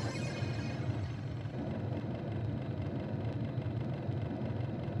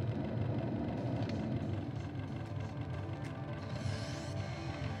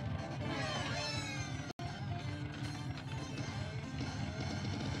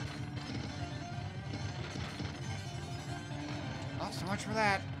 Well, so much for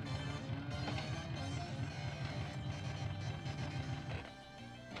that.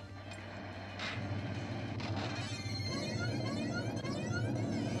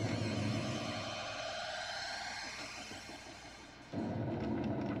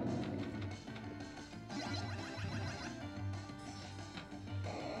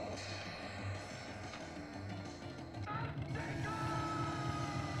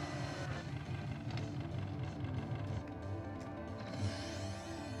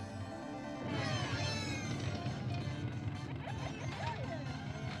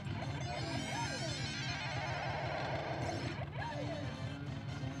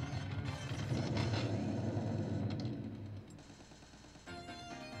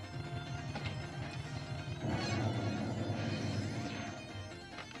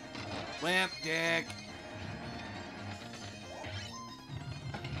 Limp dick.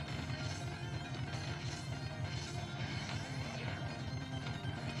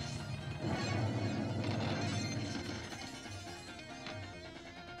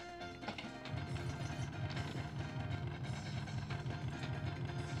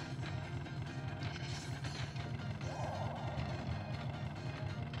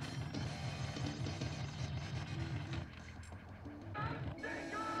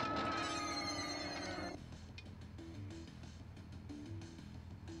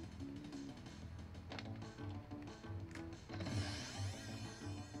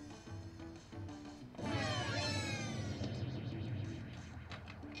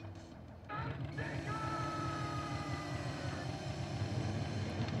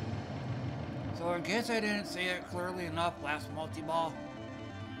 So in case I didn't say it clearly enough last multi-ball,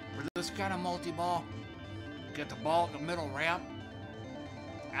 for this kind of multi-ball, get the ball at the middle ramp.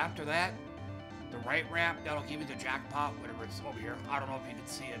 After that, the right ramp, that'll give you the jackpot, whatever it's over here. I don't know if you can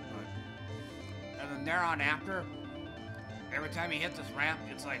see it, but... And then there on after, every time you hit this ramp,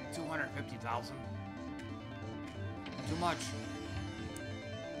 it's like 250,000. Too much.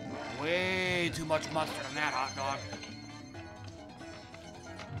 Way too much mustard on that hot dog.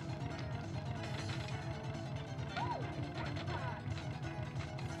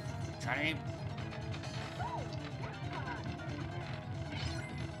 Try to aim.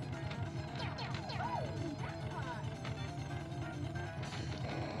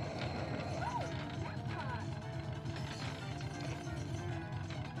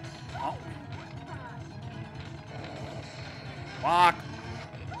 Oh. Fuck.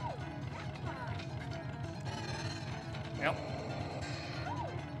 Yep.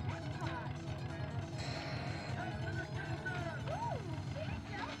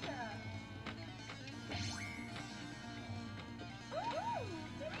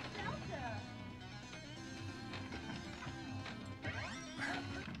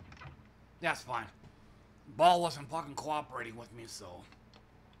 That's fine. Ball wasn't fucking cooperating with me, so.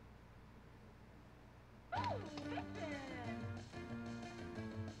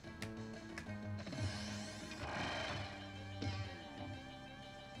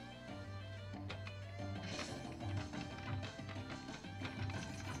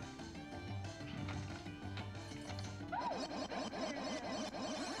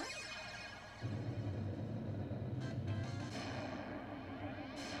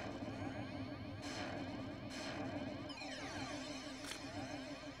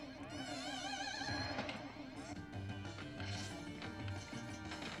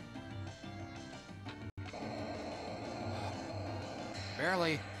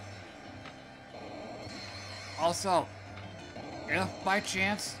 Barely. Also, if by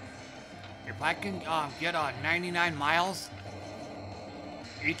chance, if I can get 99 miles,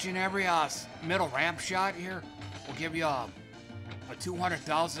 Each and every middle ramp shot here will give you a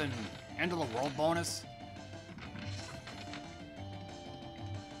 200,000 end of the world bonus.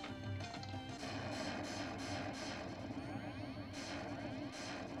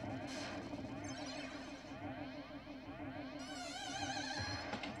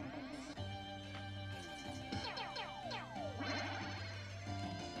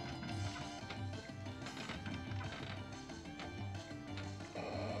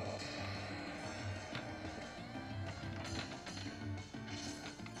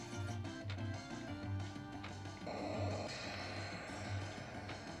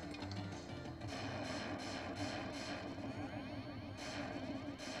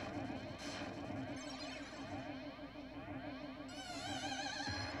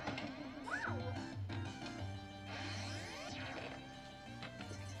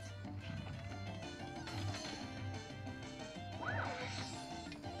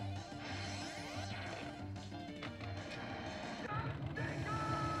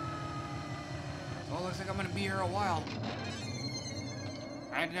 Well, looks like I'm gonna be here a while.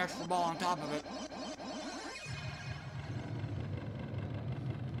 Add an extra ball on top of it.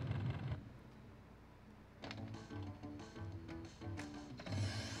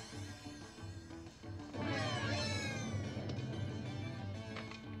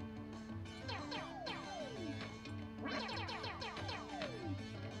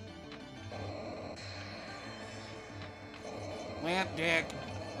 Lamp dick.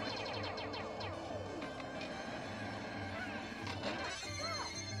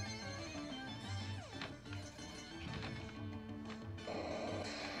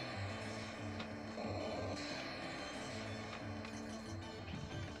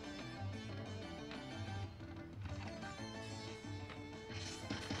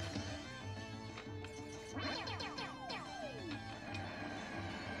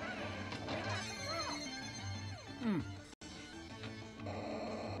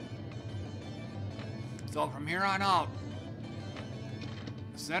 So from here on out,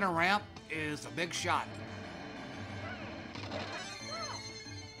 the center ramp is a big shot.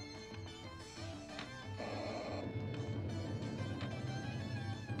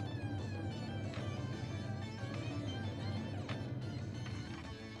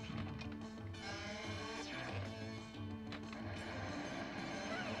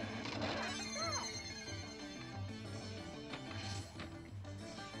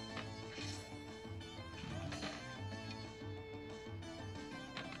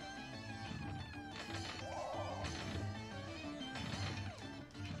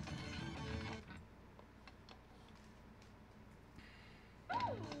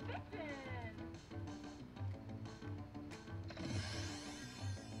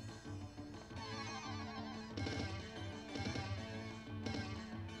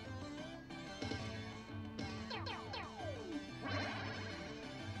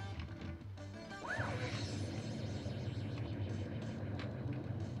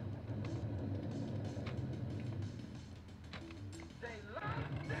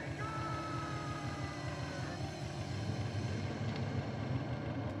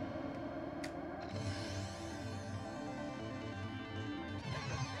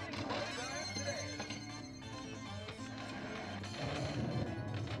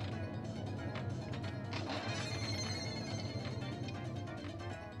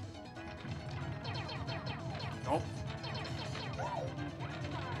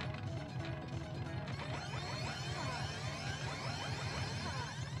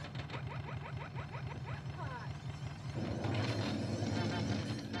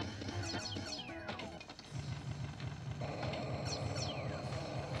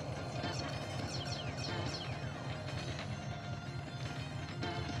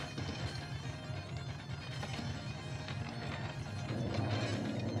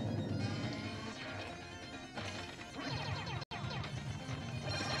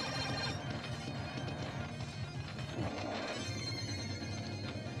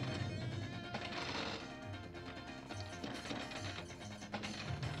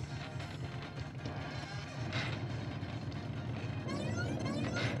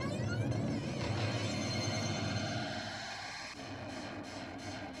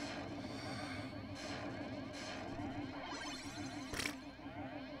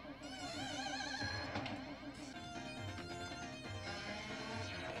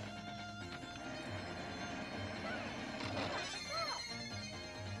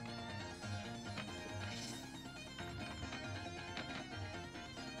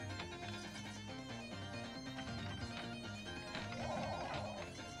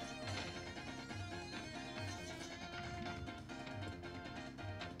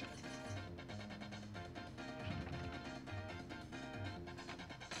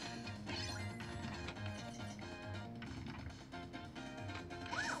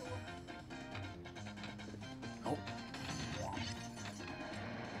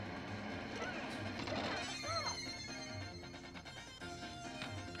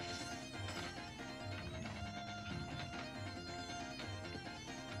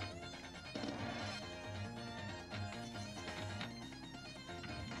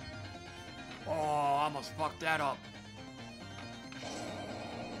 almost fucked that up.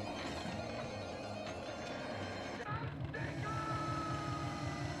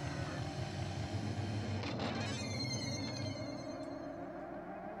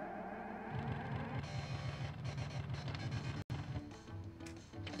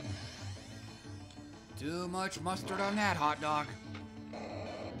 Too much mustard on that hot dog.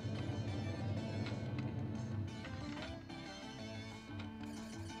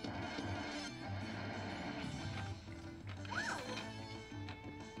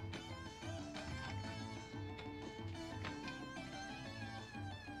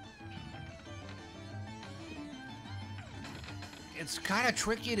 It's kind of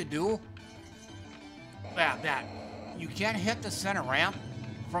tricky to do. Yeah, that. You can't hit the center ramp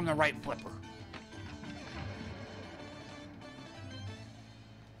from the right flipper.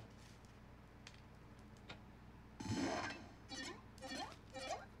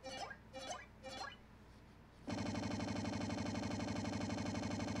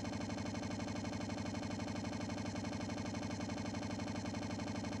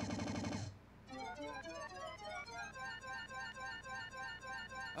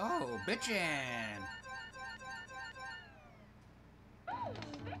 Oh, bitchin'.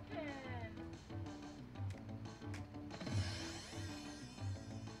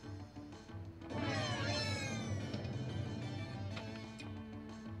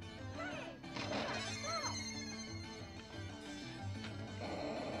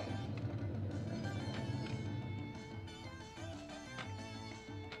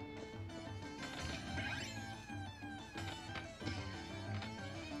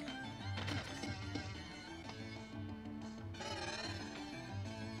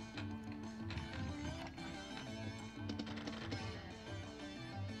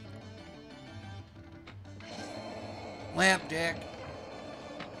 Lamp dick.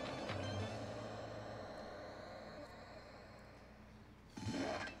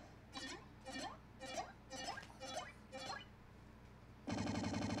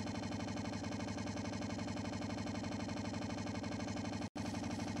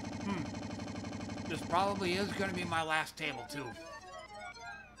 This probably is going to be my last table, too.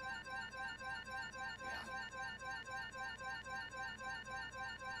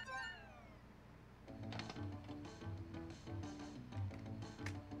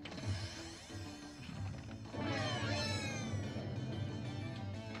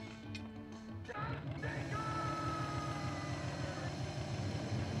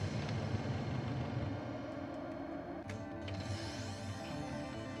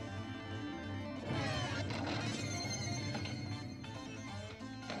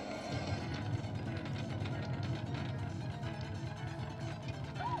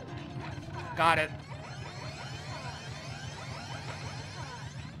 Got it.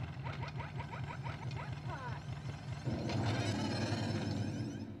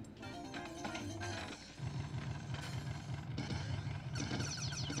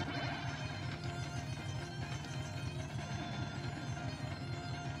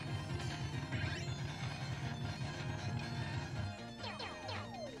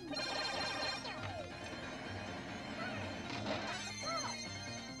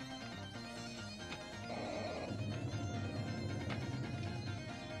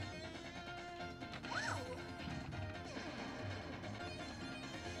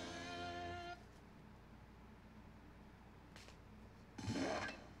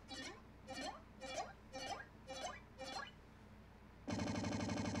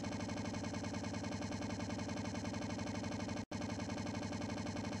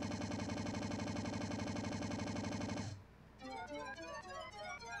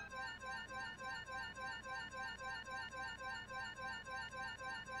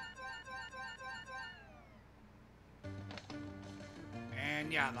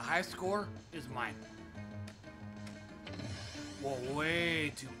 And yeah, the high score is mine. Whoa,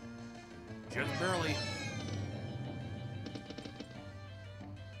 way too... Just barely.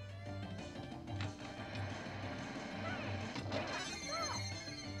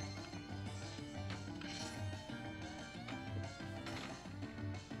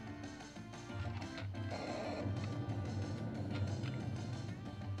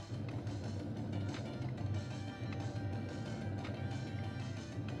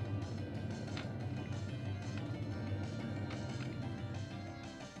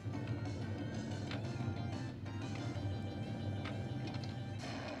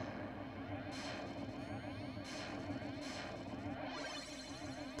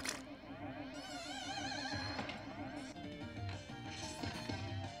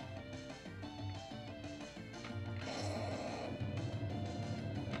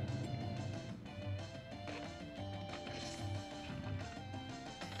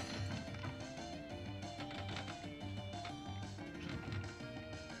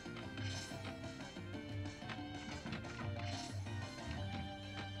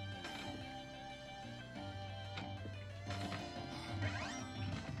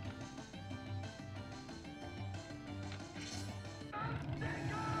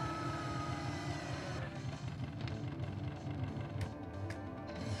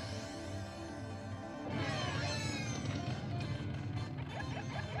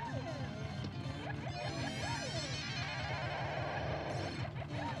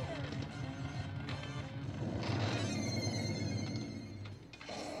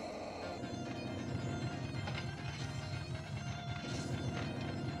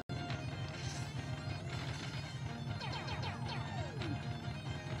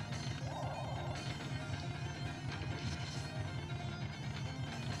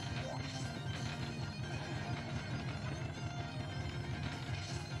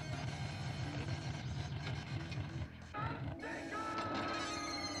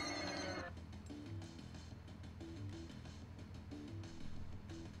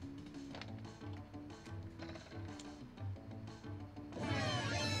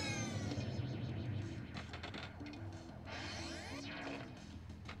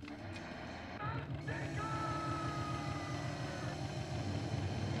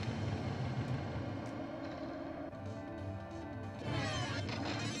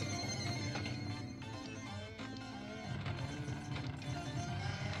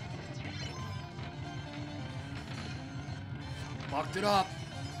 Fucked it up.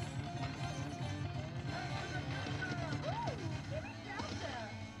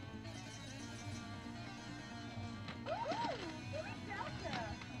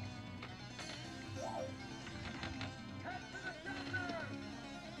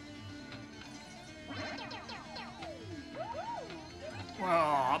 Well,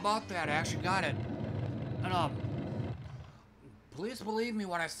 how about that? I actually got it. And please believe me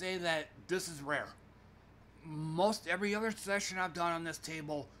when I say that this is rare. Most every other session I've done on this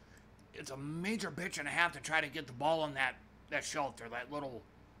table, it's a major bitch and a half to try to get the ball in that shelter, that little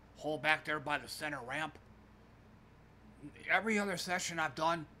hole back there by the center ramp. Every other session I've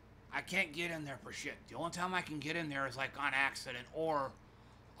done, I can't get in there for shit. The only time I can get in there is like on accident, or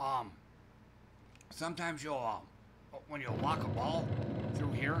sometimes you'll when you lock a ball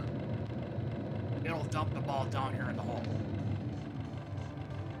through here, it'll dump the ball down here in the hole.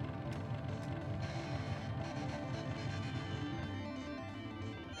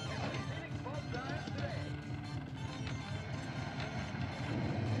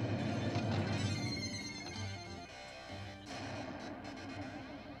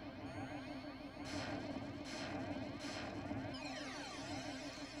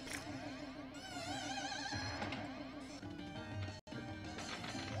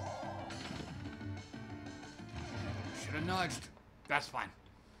 Nudged. That's fine.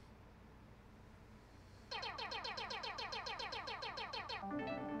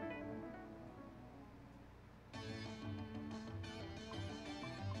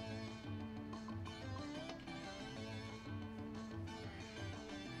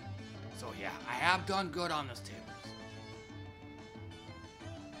 So yeah, I have done good on this table.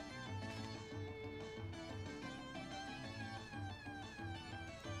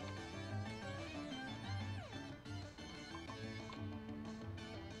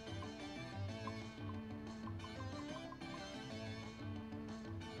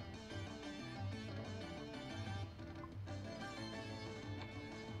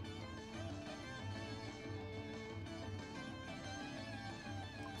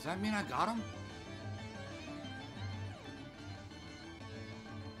 Does that mean I got him?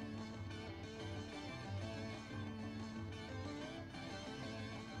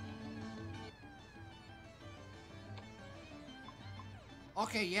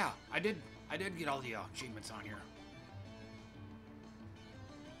 Okay, yeah, I did get all the achievements on here.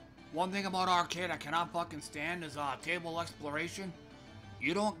 One thing about Arcade I cannot fucking stand is table exploration.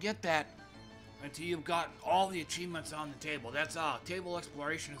 You don't get that until you've got all the achievements on the table. That's table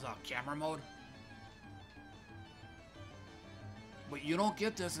exploration is camera mode. But you don't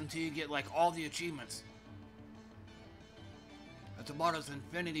get this until you get like all the achievements. That's about as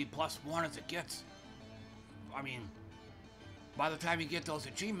infinity plus one as it gets. I mean, by the time you get those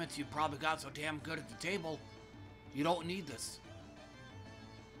achievements, you probably got so damn good at the table, you don't need this.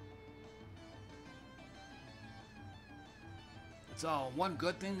 It's one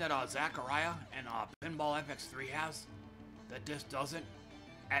good thing that Zachariah and Pinball FX3 has that this doesn't.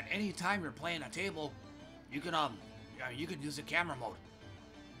 At any time you're playing a table, you can use the camera mode.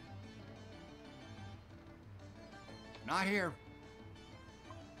 Not here.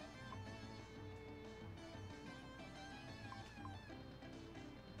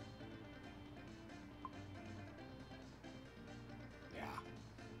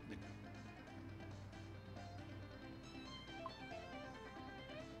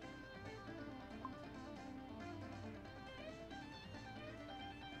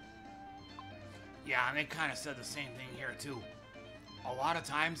 Yeah, and they kind of said the same thing here too. A lot of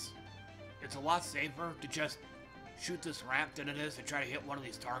times, it's a lot safer to just shoot this ramp than it is to try to hit one of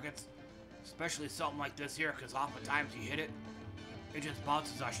these targets. Especially something like this here, because oftentimes you hit it, it just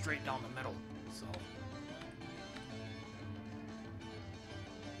bounces straight down the middle. So.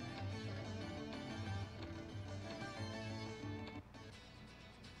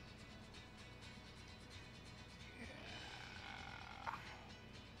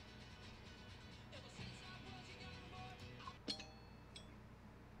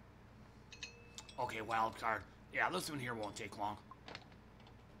 Okay, wild card. Yeah, this one here won't take long.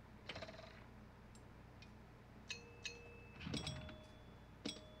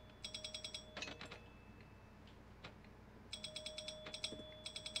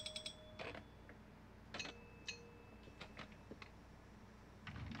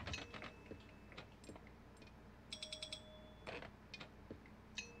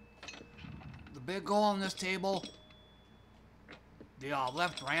 The big goal on this table, the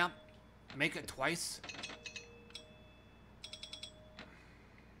left ramp, make it twice.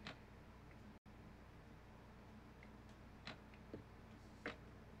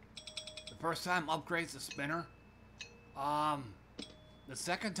 The first time upgrades the spinner. The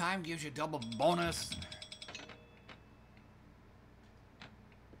second time gives you double bonus.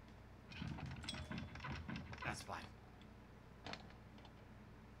 That's fine.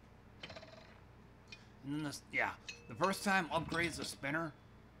 And then this, yeah, the first time upgrades the spinner.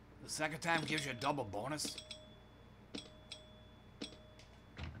 The second time gives you a double bonus.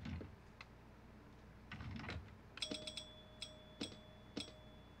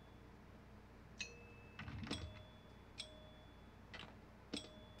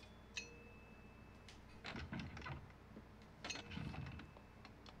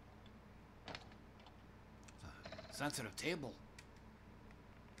 Sensitive table.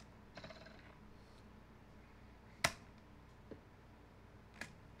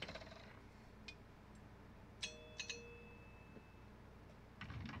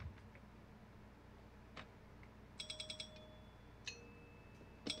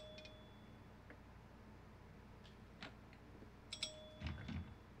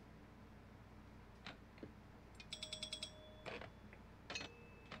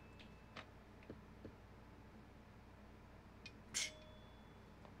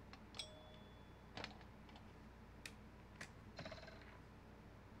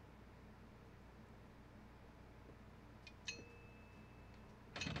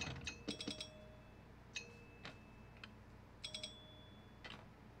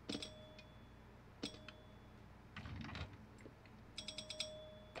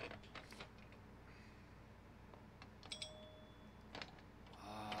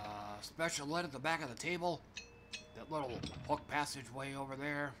 Special lid at the back of the table. That little hook passageway over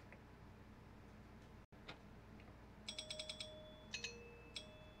there.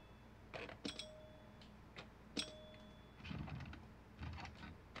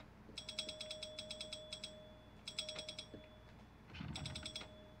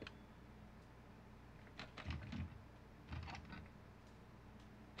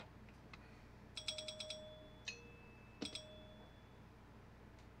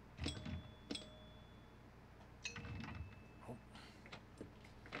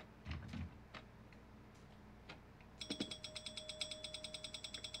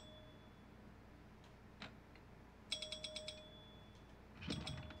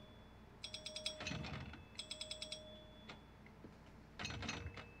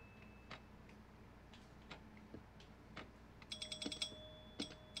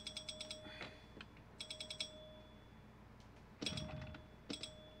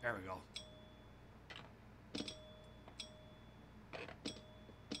 There we go.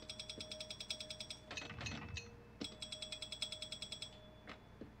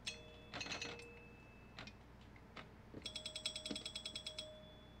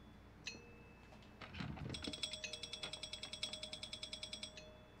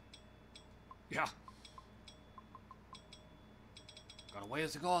 Yeah. Got a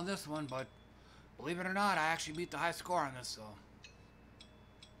ways to go on this one, but believe it or not, I actually beat the high score on this, so.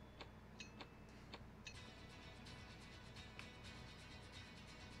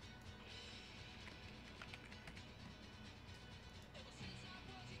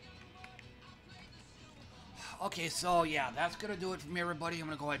 Okay, so yeah, that's gonna do it for me, everybody. I'm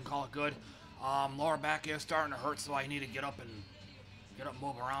gonna go ahead and call it good. Lower back is starting to hurt, so I need to get up and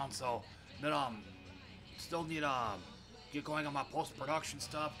move around. So, but still need to get going on my post-production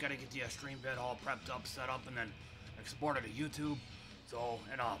stuff. Gotta get the stream bed all prepped up, set up, and then export it to YouTube. So,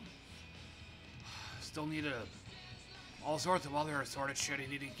 and still need to all sorts of other assorted shit I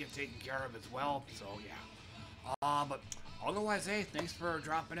need to get taken care of as well. So yeah. But otherwise, hey, thanks for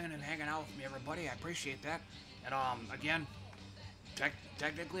dropping in and hanging out with me, everybody. I appreciate that. And again,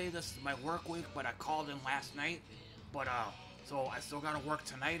 technically this is my work week, but I called in last night. But so I still gotta work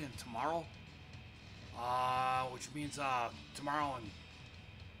tonight and tomorrow. Which means tomorrow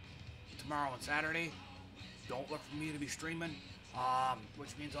and Saturday. Don't look for me to be streaming.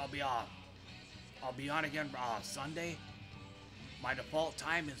 Which means I'll be on again Sunday. My default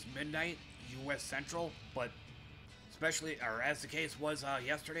time is midnight U.S. Central, but especially, or as the case was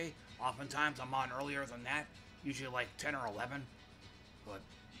yesterday, oftentimes I'm on earlier than that, usually like 10 or 11, but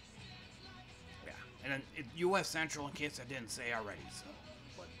yeah, and then U.S. Central in case I didn't say already, so,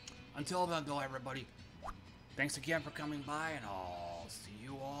 but until then though, everybody, thanks again for coming by, and I'll see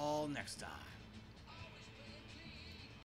you all next time.